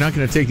 No, you're not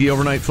going to take the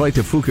overnight flight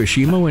to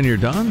Fukushima when you're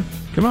done?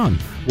 Come on.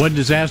 One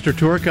disaster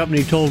tour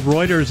company told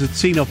Reuters it's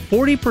seen a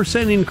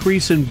 40%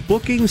 increase in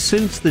bookings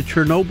since the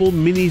Chernobyl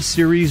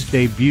miniseries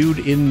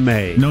debuted in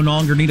May. No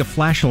longer need a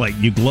flashlight.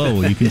 You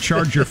glow. You can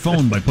charge your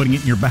phone by putting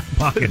it in your back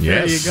pocket.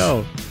 There you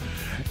go.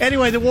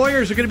 Anyway, the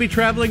Warriors are going to be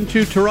traveling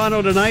to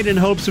Toronto tonight in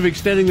hopes of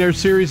extending their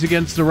series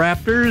against the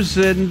Raptors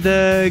and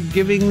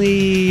giving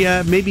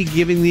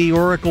the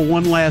Oracle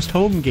one last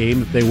home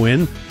game if they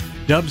win.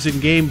 Dubs in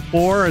Game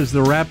 4 as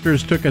the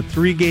Raptors took a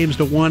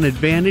 3-1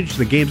 advantage.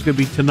 The game's going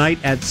to be tonight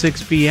at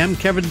 6 p.m.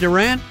 Kevin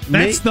Durant.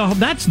 That's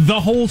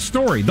the whole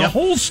story. The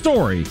whole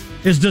story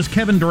is, does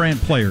Kevin Durant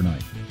play or not?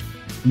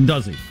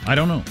 Does he? I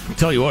don't know. I'll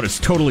tell you what, it's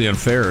totally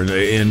unfair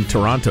in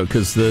Toronto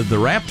because the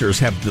Raptors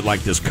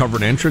have this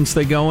covered entrance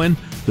they go in.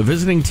 The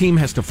visiting team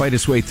has to fight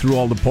its way through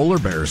all the polar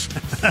bears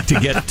to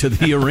get to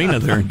the arena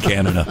there in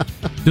Canada.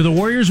 Do the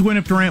Warriors win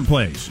if Durant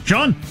plays?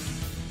 Sean?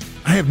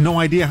 I have no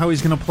idea how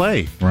he's going to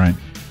play. Right.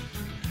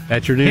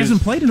 That's your news. He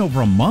hasn't played in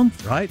over a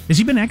month. Right. Has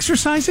he been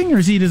exercising, or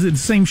is he the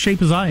same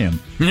shape as I am?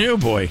 Oh,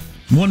 boy.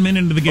 1 minute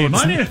into the game.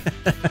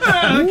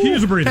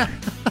 He's breathing.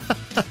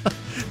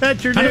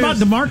 That's your How news. about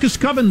DeMarcus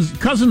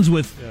Cousins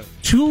with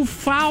 2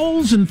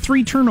 fouls and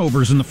 3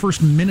 turnovers in the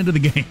first minute of the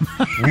game?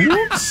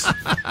 Whoops.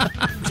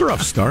 It's a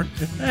rough start.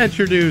 That's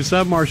your news.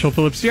 I'm Marshall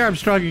Phillips, the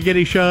Armstrong and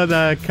Getty Show,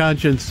 the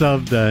conscience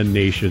of the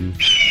nation.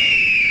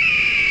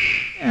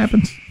 It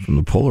happens. From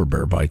the polar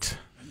bear bites.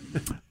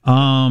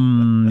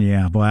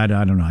 Yeah, but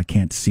I don't know. I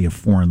can't see a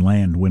foreign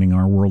land winning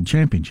our world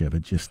championship.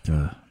 It just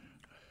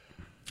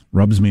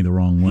rubs me the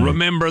wrong way.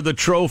 Remember the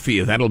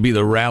trophy. That'll be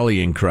the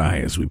rallying cry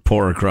as we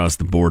pour across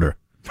the border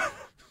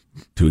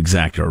to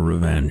exact our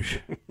revenge.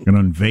 Going to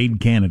invade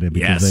Canada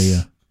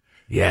because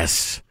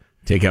Yes.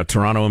 Take out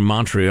Toronto and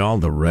Montreal.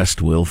 The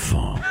rest will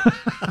fall.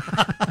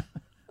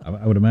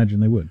 I would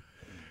imagine they would.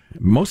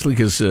 Mostly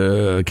because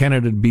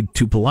Canada would be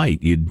too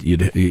polite.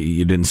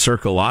 You'd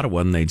encircle Ottawa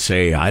and they'd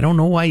say, I don't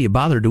know why you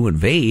bother to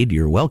invade.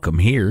 You're welcome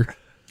here.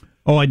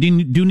 Oh, I do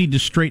need to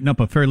straighten up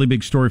a fairly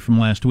big story from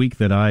last week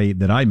that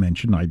I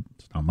mentioned.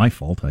 It's not my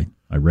fault. I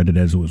read it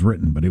as it was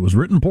written, but it was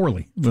written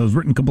poorly. It was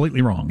written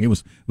completely wrong. It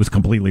was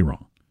completely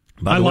wrong.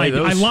 I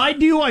lied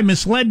to you. I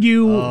misled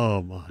you.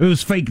 Oh, my. It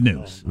was fake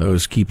news.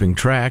 Those keeping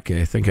track,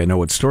 I think I know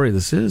what story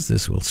this is.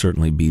 This will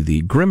certainly be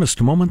the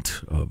grimmest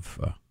moment of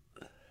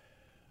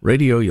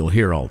radio you'll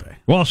hear all day.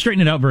 Well, I'll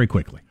straighten it out very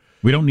quickly.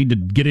 We don't need to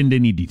get into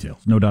any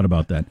details. No doubt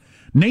about that.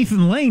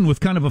 Nathan Lane with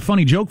kind of a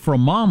funny joke for a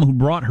mom who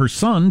brought her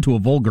son to a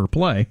vulgar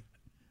play,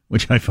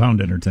 which I found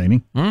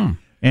entertaining.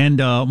 And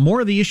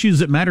more of the issues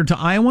that matter to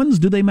Iowans,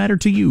 do they matter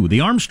to you?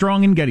 The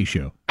Armstrong and Getty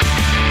Show.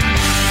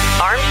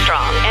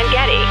 Armstrong and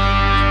Getty.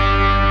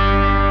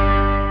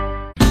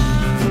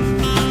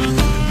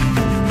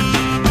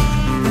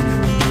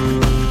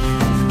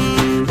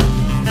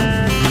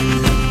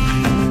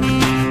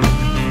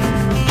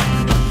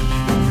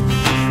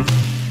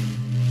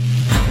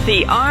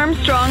 The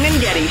Armstrong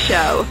and Getty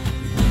Show.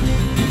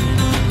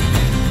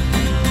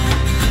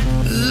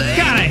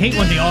 God, I hate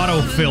when the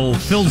autofill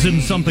fills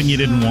in something you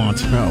didn't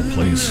want. Oh,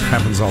 please.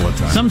 Happens all the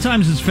time.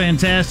 Sometimes it's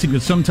fantastic,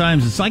 but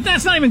sometimes it's like,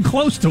 that's not even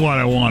close to what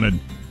I wanted.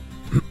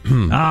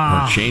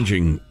 Or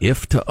changing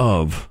if to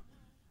of.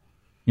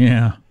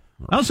 Yeah.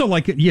 I also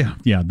like it. Yeah,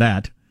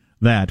 that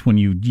when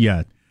you,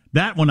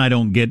 That one I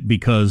don't get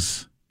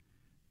because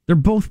they're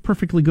both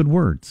perfectly good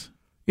words.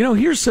 You know,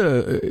 here's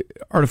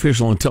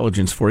artificial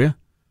intelligence for you.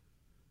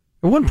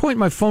 At one point,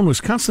 my phone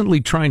was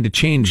constantly trying to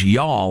change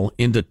y'all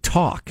into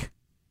talk.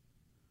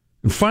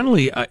 And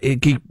finally,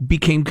 it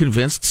became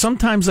convinced.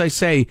 Sometimes I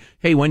say,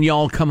 hey, when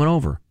y'all coming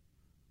over?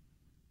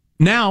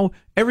 Now,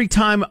 every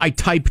time I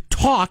type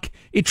talk,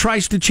 it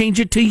tries to change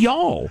it to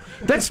y'all.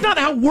 That's not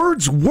how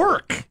words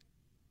work.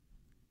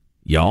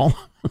 Y'all.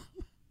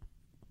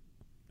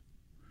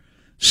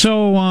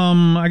 So,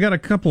 I got a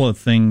couple of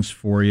things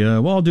for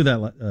you. Well, I'll do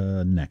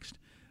that next.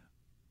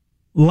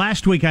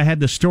 Last week, I had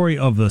the story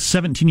of the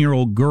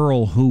 17-year-old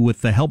girl who,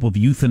 with the help of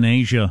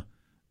euthanasia,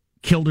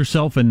 killed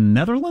herself in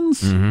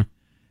Netherlands. Mm-hmm.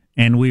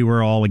 And we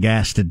were all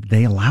aghast. Did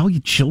they allow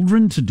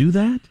children to do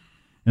that?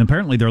 And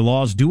apparently their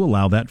laws do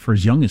allow that for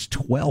as young as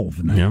 12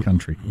 in that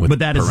country. With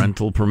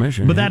parental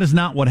permission. But that is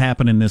not what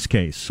happened in this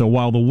case. So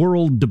while the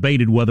world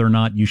debated whether or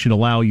not you should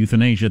allow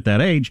euthanasia at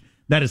that age,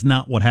 that is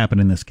not what happened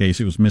in this case.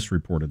 It was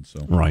misreported.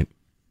 So right.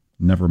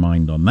 Never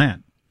mind on that.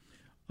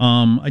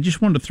 I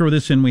just wanted to throw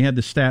this in. We had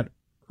the stat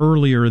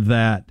earlier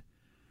that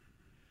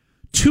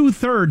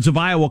 2/3 of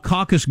Iowa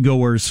caucus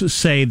goers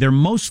say they're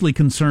mostly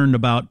concerned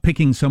about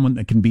picking someone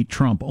that can beat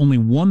Trump. Only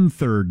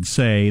 1/3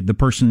 say the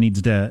person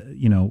needs to,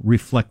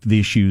 reflect the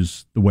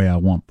issues the way I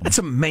want them. That's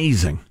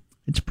amazing.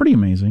 It's pretty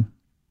amazing.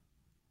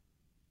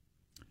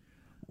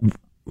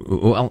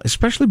 Well,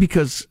 especially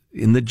because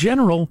in the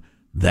general,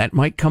 that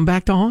might come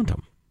back to haunt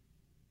them.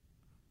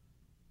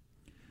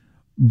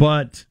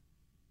 But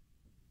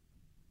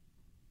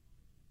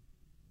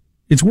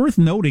it's worth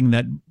noting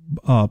that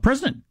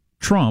President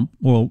Trump,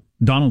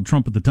 Donald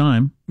Trump at the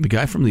time, the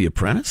guy from The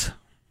Apprentice,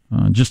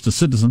 just a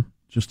citizen,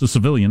 just a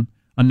civilian,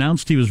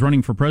 announced he was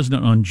running for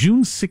president on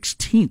June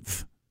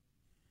 16th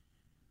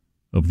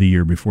of the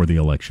year before the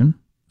election.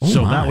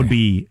 That would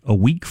be a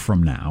week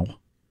from now.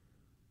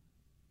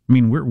 I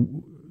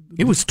mean,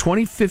 it was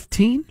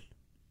 2015?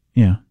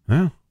 Yeah.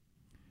 Yeah.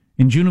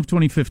 In June of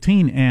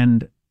 2015,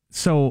 and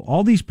so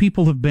all these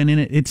people have been in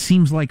it, it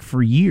seems like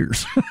for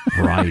years.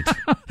 Right.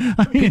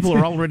 People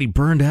are already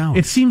burned out.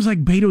 It seems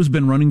like Beto's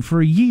been running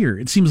for a year.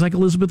 It seems like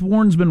Elizabeth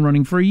Warren's been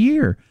running for a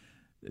year.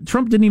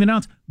 Trump didn't even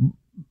announce.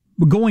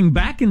 Going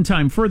back in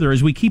time further,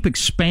 as we keep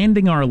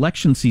expanding our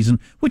election season,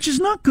 which is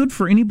not good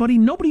for anybody.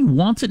 Nobody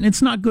wants it, and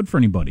it's not good for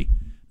anybody.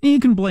 You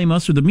can blame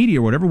us or the media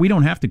or whatever. We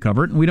don't have to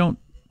cover it, and we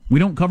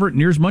don't cover it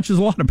near as much as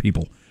a lot of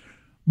people.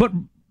 But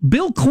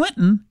Bill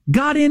Clinton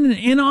got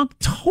in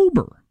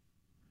October.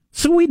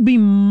 So we'd be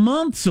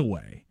months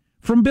away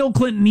from Bill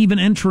Clinton even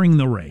entering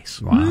the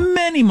race. Wow.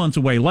 Many months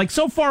away. Like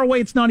so far away,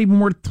 it's not even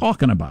worth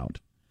talking about.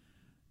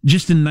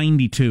 Just in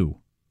 92.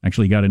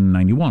 Actually, he got in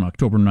 91,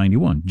 October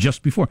 91,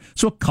 just before.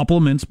 So a couple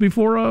of months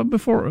before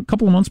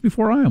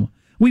Iowa.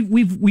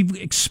 We've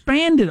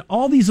expanded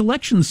all these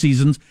election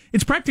seasons.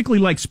 It's practically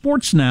like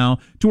sports now,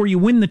 to where you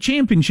win the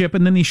championship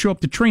and then you show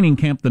up to training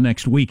camp the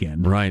next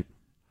weekend. Right.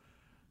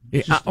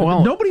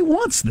 Nobody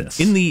wants this.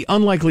 In the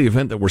unlikely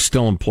event that we're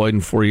still employed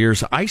in 4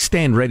 years, I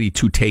stand ready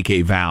to take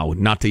a vow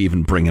not to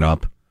even bring it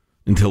up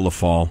until the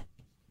fall.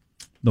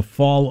 The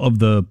fall of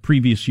the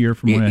previous year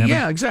from when it happened?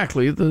 Yeah,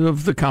 exactly.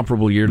 Of the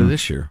comparable year to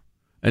this year.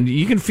 And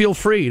you can feel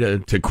free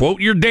to quote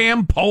your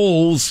damn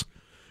polls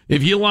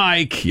if you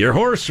like, your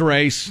horse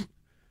race.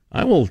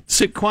 I will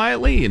sit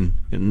quietly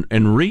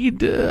and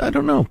read, I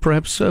don't know,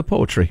 perhaps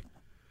poetry.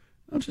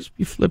 I'll just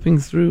be flipping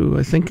through.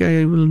 I think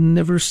I will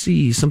never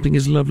see something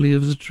as lovely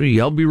as a tree.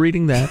 I'll be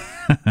reading that.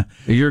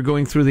 You're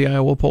going through the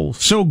Iowa polls.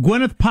 So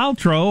Gwyneth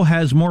Paltrow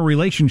has more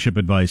relationship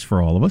advice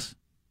for all of us.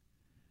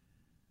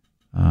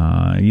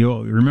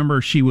 You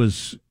remember she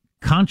was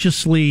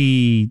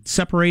consciously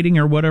separating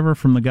or whatever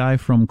from the guy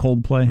from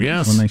Coldplay?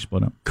 Yes. When they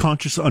split up.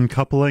 Conscious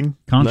uncoupling.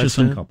 Conscious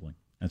uncoupling.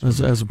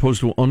 As opposed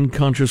to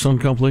unconscious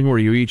uncoupling, where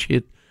you each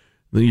hit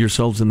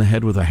yourselves in the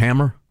head with a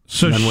hammer.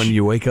 So and when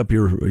you wake up,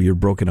 you're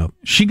broken up.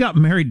 She got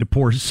married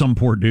to some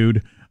poor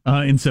dude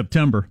in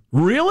September.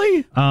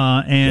 Really?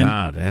 And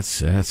God,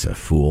 that's a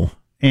fool.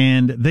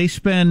 And they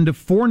spend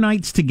 4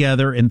 nights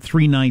together and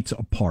 3 nights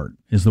apart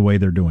is the way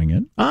they're doing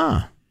it.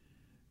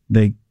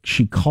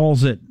 She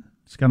calls it.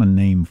 It's got a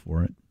name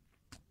for it.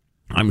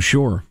 I'm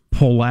sure.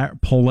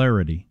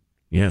 Polarity.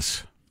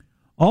 Yes.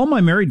 All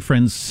my married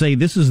friends say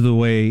this is the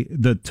way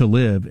to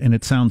live, and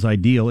it sounds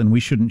ideal, and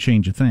we shouldn't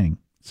change a thing.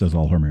 Says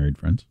all her married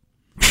friends.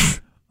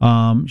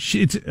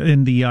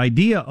 And the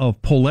idea of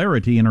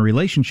polarity in a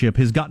relationship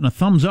has gotten a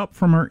thumbs up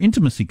from her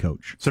intimacy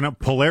coach. So now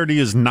polarity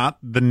is not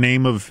the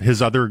name of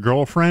his other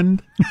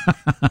girlfriend,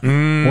 or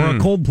a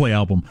Coldplay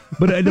album.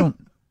 But I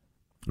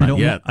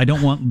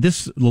don't want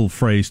this little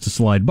phrase to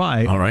slide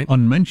by. All right.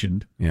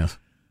 Unmentioned. Yes.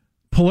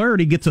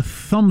 Polarity gets a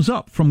thumbs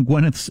up from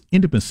Gwyneth's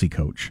intimacy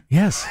coach.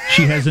 Yes.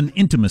 She has an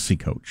intimacy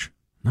coach.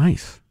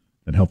 Nice.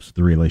 That helps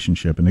the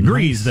relationship and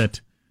agrees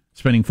that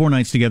spending 4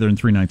 nights together and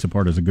 3 nights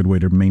apart is a good way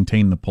to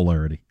maintain the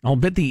polarity. I'll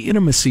bet the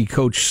intimacy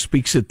coach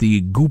speaks at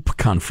the Goop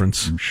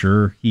conference. I'm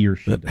sure he or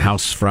she that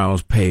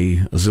Hausfraus pay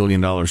 $1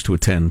 zillion to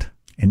attend.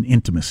 An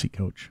intimacy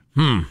coach.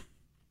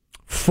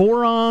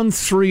 4 on,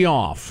 3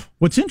 off.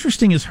 What's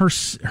interesting is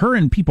her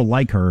and people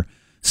like her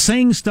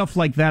saying stuff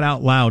like that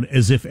out loud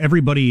as if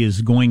everybody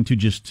is going to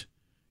just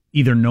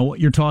either know what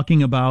you're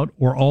talking about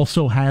or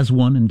also has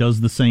one and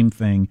does the same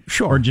thing.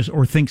 Sure.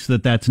 Or thinks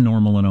that that's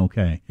normal and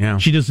okay. Yeah.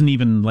 She doesn't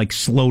even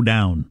slow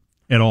down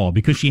at all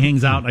because she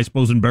hangs out, I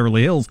suppose, in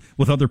Beverly Hills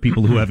with other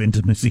people who have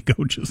intimacy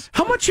coaches.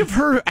 How much of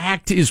her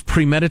act is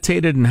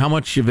premeditated and how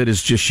much of it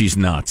is just she's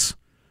nuts?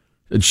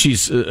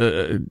 She's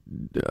an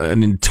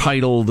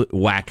entitled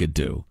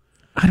wackadoo.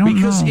 I don't know.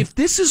 Because if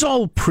this is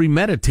all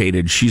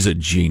premeditated, she's a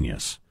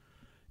genius.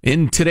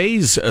 In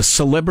today's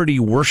celebrity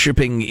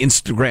worshipping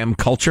Instagram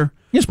culture,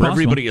 where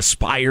everybody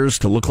aspires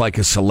to look like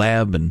a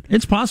celeb, and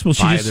it's possible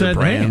she just said,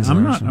 "Hey,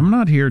 I'm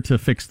not here to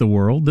fix the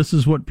world. This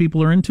is what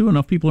people are into.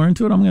 Enough people are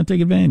into it. I'm going to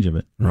take advantage of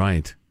it."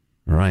 Right.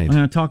 I'm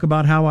going to talk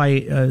about how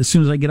as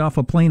soon as I get off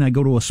a plane, I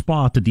go to a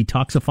spa to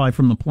detoxify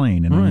from the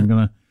plane, and I'm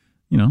going to.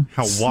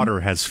 How water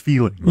has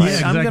feelings. Right.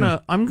 Yeah, exactly.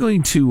 I'm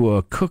going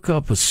to cook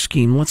up a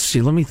scheme. Let's see.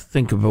 Let me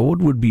think about what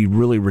would be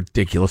really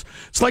ridiculous.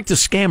 It's like the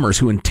scammers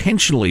who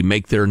intentionally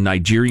make their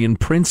Nigerian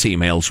prince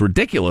emails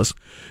ridiculous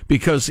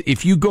because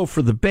if you go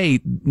for the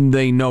bait,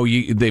 they know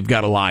they've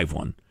got a live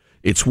one.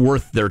 It's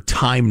worth their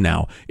time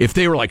now. If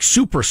they were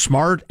super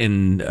smart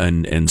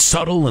and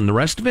subtle and the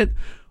rest of it,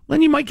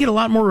 then you might get a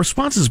lot more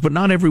responses, but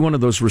not every one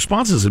of those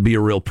responses would be a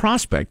real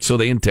prospect. So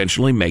they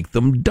intentionally make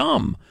them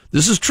dumb.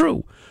 This is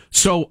true.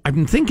 So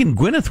I'm thinking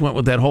Gwyneth went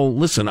with that whole,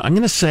 listen, I'm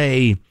going to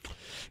say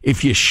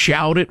if you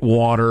shout at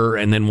water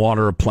and then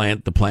water a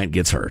plant, the plant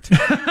gets hurt.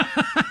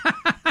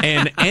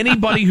 And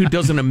anybody who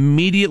doesn't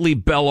immediately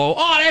bellow,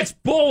 "Oh, that's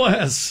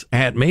bullish,"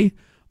 at me,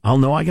 I'll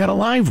know I got a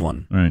live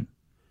one. Right.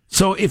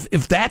 So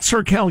if that's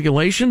her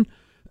calculation,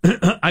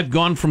 I've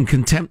gone from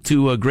contempt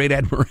to great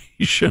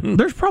admiration.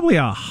 There's probably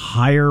a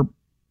higher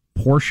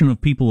portion of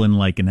people in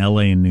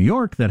LA and New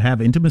York that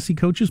have intimacy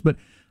coaches, but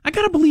I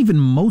got to believe in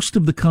most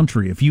of the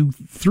country, if you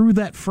threw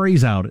that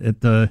phrase out at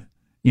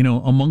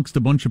amongst a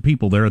bunch of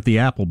people there at the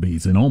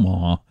Applebee's in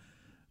Omaha,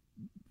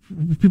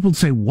 people would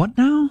say, "What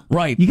now?"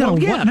 Right. You got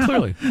what now?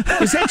 Clearly.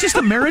 Is that just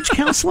a marriage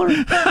counselor?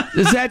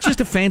 Is that just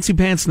a fancy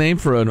pants name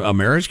for a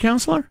marriage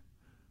counselor?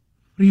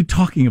 What are you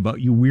talking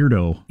about, you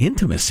weirdo?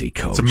 Intimacy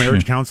coach. It's a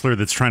marriage counselor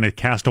that's trying to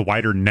cast a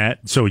wider net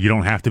so you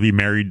don't have to be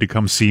married to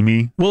come see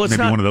me. Well, it's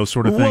maybe not one of those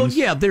sort of things. Well,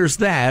 yeah, there's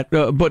that.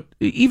 But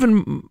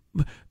even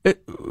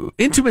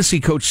intimacy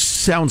coach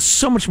sounds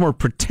so much more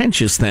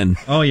pretentious than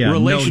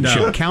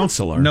relationship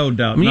counselor. No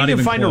doubt. I mean, you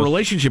can find a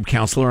relationship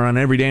counselor on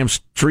every damn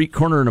street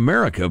corner in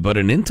America, but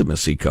an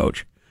intimacy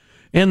coach.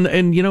 And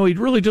he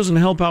really doesn't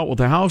help out with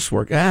the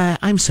housework.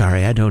 I'm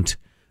sorry, I don't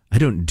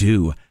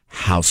do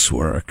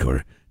housework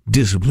or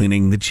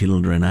disciplining the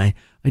children. I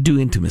do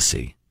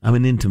intimacy. I'm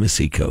an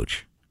intimacy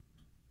coach.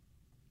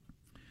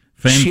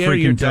 Share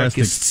your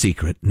darkest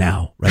secret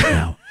now, right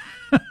now.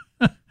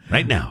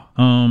 Right now.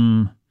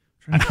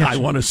 I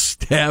want to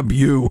stab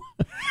you.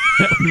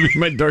 That would be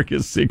my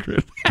darkest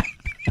secret.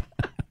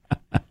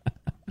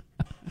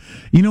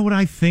 You know what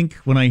I think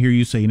when I hear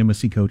you say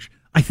intimacy coach?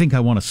 I think I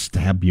want to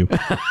stab you.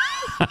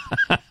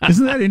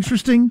 Isn't that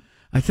interesting?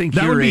 I think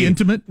that would be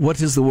intimate. What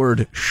is the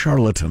word?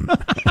 Charlatan.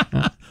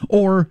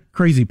 Or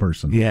crazy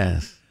person.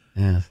 Yes.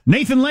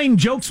 Nathan Lane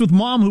jokes with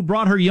mom who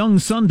brought her young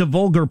son to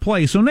vulgar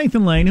play. So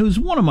Nathan Lane, who's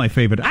one of my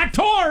favorite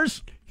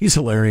actors. He's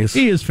hilarious.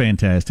 He is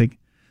fantastic.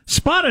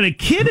 Spotted a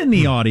kid in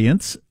the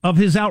audience of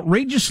his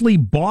outrageously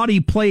bawdy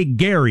play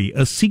Gary,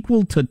 a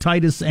sequel to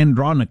Titus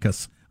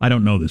Andronicus. I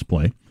don't know this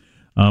play,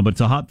 but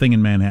it's a hot thing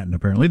in Manhattan,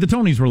 apparently. The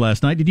Tonys were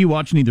last night. Did you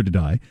watch? Neither did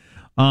I.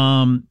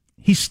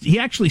 He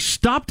actually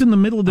stopped in the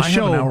middle of the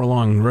show. I have an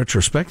hour-long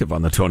retrospective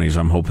on the Tonys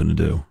I'm hoping to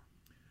do.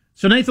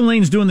 So Nathan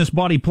Lane's doing this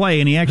bawdy play,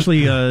 and he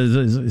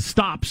actually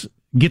stops,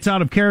 gets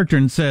out of character,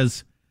 and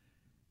says,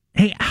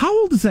 "Hey, how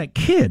old is that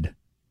kid?"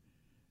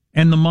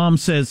 And the mom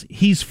says,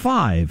 "He's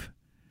 5.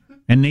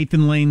 And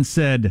Nathan Lane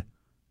said,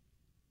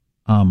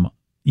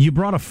 "You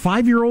brought a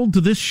 5-year-old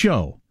to this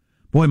show.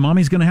 Boy,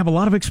 mommy's going to have a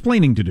lot of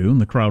explaining to do." And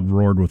the crowd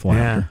roared with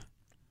laughter. Yeah.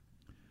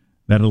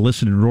 That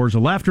elicited roars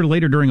of laughter.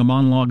 Later, during a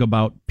monologue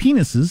about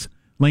penises,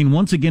 Lane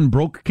once again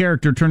broke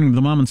character, turning to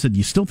the mom and said,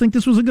 "You still think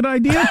this was a good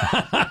idea?"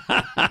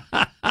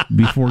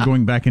 Before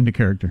going back into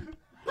character.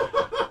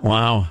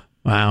 Wow.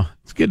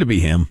 It's good to be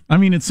him. I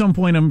mean, at some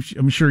point,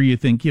 I'm sure you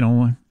think,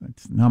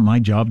 it's not my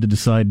job to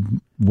decide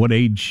what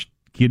age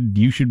kid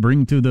you should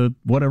bring to the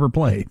whatever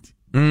play.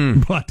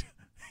 But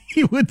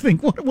you would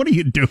think, what are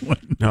you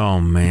doing? Oh,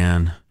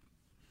 man.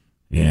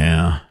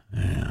 Yeah.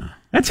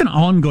 That's an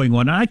ongoing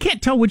one. I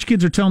can't tell which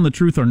kids are telling the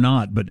truth or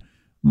not, but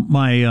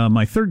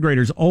my third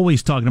graders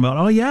always talking about,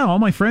 "Oh, yeah, all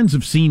my friends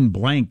have seen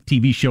blank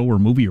TV show or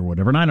movie or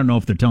whatever." And I don't know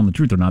if they're telling the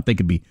truth or not. They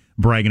could be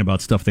bragging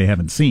about stuff they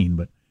haven't seen,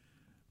 but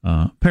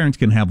parents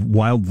can have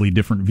wildly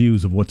different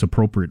views of what's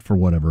appropriate for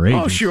whatever age.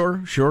 Oh,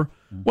 sure.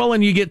 Well,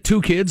 and you get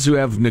 2 kids who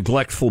have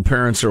neglectful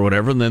parents or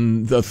whatever, and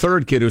then the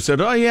third kid who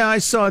said, "Oh, yeah, I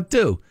saw it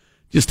too,"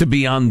 just to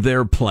be on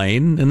their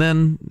plane, and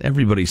then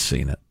everybody's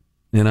seen it,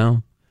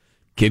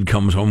 Kid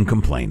comes home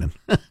complaining.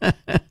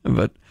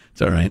 But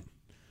it's all right.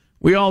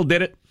 We all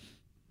did it.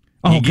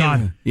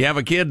 God. You have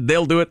a kid,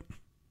 they'll do it.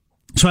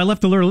 So I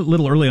left a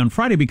little early on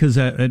Friday because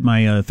at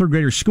my third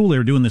grader school, they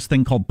were doing this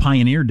thing called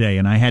Pioneer Day,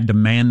 and I had to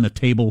man the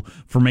table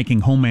for making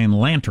homemade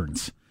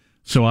lanterns.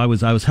 So I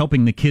was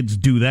helping the kids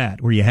do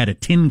that, where you had a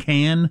tin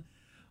can,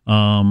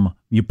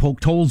 you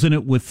poked holes in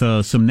it with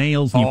some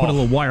nails, and you put a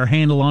little wire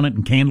handle on it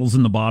and candles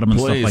in the bottom and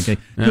stuff like that.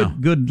 Yeah.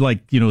 Good,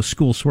 like,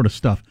 school sort of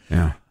stuff.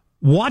 Yeah.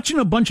 Watching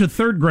a bunch of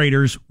third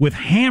graders with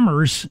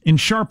hammers and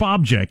sharp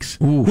objects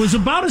was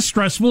about as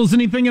stressful as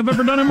anything I've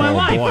ever done in my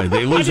life. Oh, boy,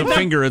 they lose a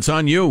finger, it's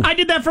on you. I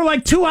did that for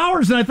like 2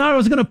 hours, and I thought I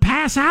was going to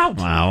pass out.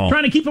 Wow.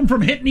 Trying to keep them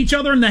from hitting each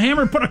other in the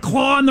hammer, put a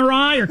claw in their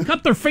eye, or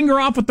cut their finger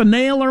off with the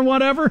nail or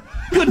whatever.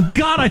 Good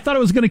God, I thought it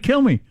was going to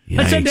kill me. Yikes.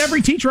 I said to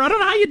every teacher, I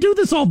don't know how you do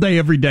this all day,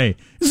 every day.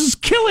 This is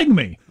killing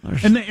me.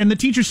 And the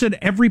teacher said,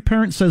 every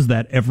parent says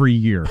that every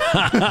year, which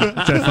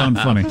I found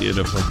funny.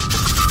 Beautiful.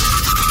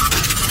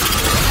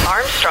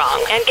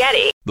 Armstrong and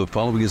Getty. The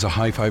following is a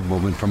high five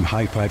moment from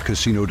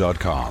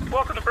highfivecasino.com.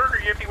 Welcome to Burger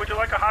Yippee. Would you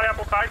like a hot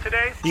apple pie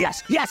today?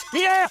 Yes, yeah,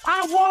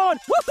 I won!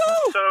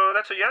 Woohoo! So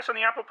that's a yes on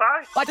the apple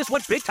pie? I just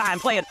went big time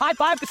playing High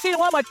Five Casino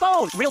on my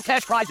phone. Real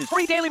cash prizes,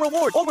 free daily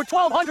rewards, over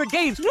 1,200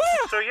 games. Yeah!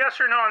 So yes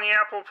or no on the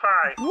apple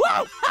pie?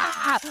 Whoa!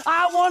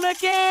 I won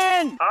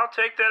again! I'll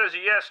take that as a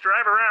yes.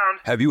 Drive around.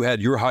 Have you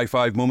had your high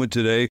five moment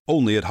today?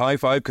 Only at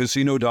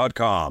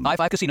highfivecasino.com. High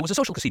Five Casino is a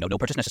social casino. No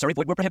purchase necessary.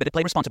 Void where prohibited.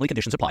 Play responsibly.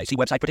 Conditions apply. See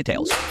website for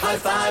details. High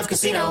Five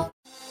Casino.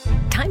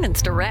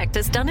 Diamonds Direct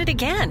has done it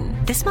again.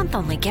 This month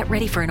only, get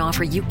ready for an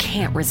offer you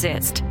can't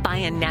resist. Buy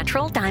a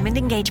natural diamond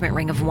engagement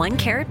ring of 1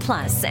 carat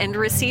plus and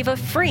receive a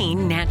free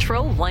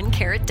natural 1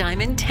 carat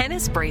diamond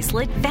tennis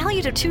bracelet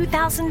valued at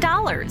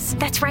 $2,000.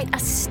 That's right, a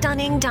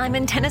stunning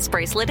diamond tennis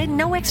bracelet at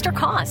no extra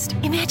cost.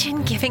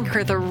 Imagine giving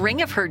her the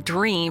ring of her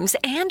dreams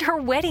and her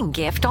wedding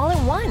gift all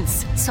at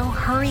once. So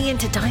hurry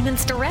into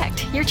Diamonds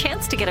Direct. Your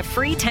chance to get a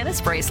free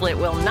tennis bracelet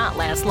will not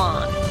last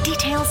long.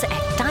 Details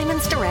at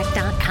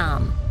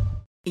diamondsdirect.com.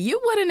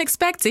 You wouldn't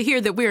expect to hear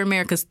that we're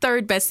America's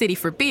third best city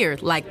for beer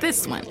like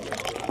this one.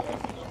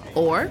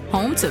 Or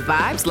home to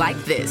vibes like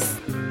this.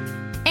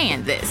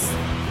 And this.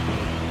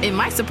 It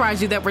might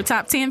surprise you that we're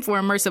top 10 for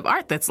immersive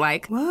art that's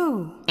like,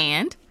 whoa.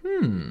 And,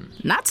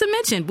 not to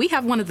mention, we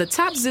have one of the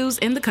top zoos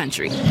in the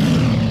country.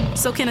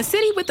 So can a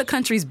city with the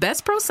country's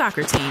best pro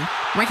soccer team,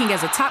 ranking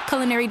as a top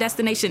culinary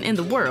destination in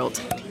the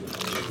world,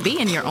 be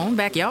in your own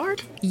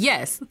backyard?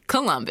 Yes,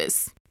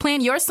 Columbus.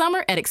 Plan your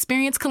summer at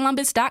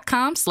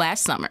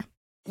experiencecolumbus.com/summer.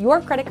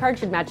 Your credit card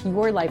should match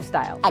your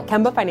lifestyle. At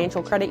Kemba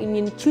Financial Credit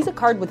Union, choose a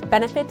card with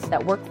benefits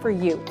that work for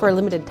you. For a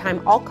limited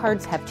time, all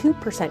cards have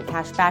 2%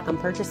 cash back on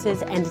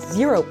purchases and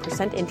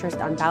 0% interest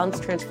on balance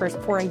transfers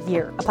for a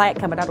year. Apply at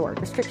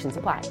Kemba.org. Restrictions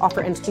apply.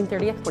 Offer ends June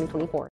 30th, 2024.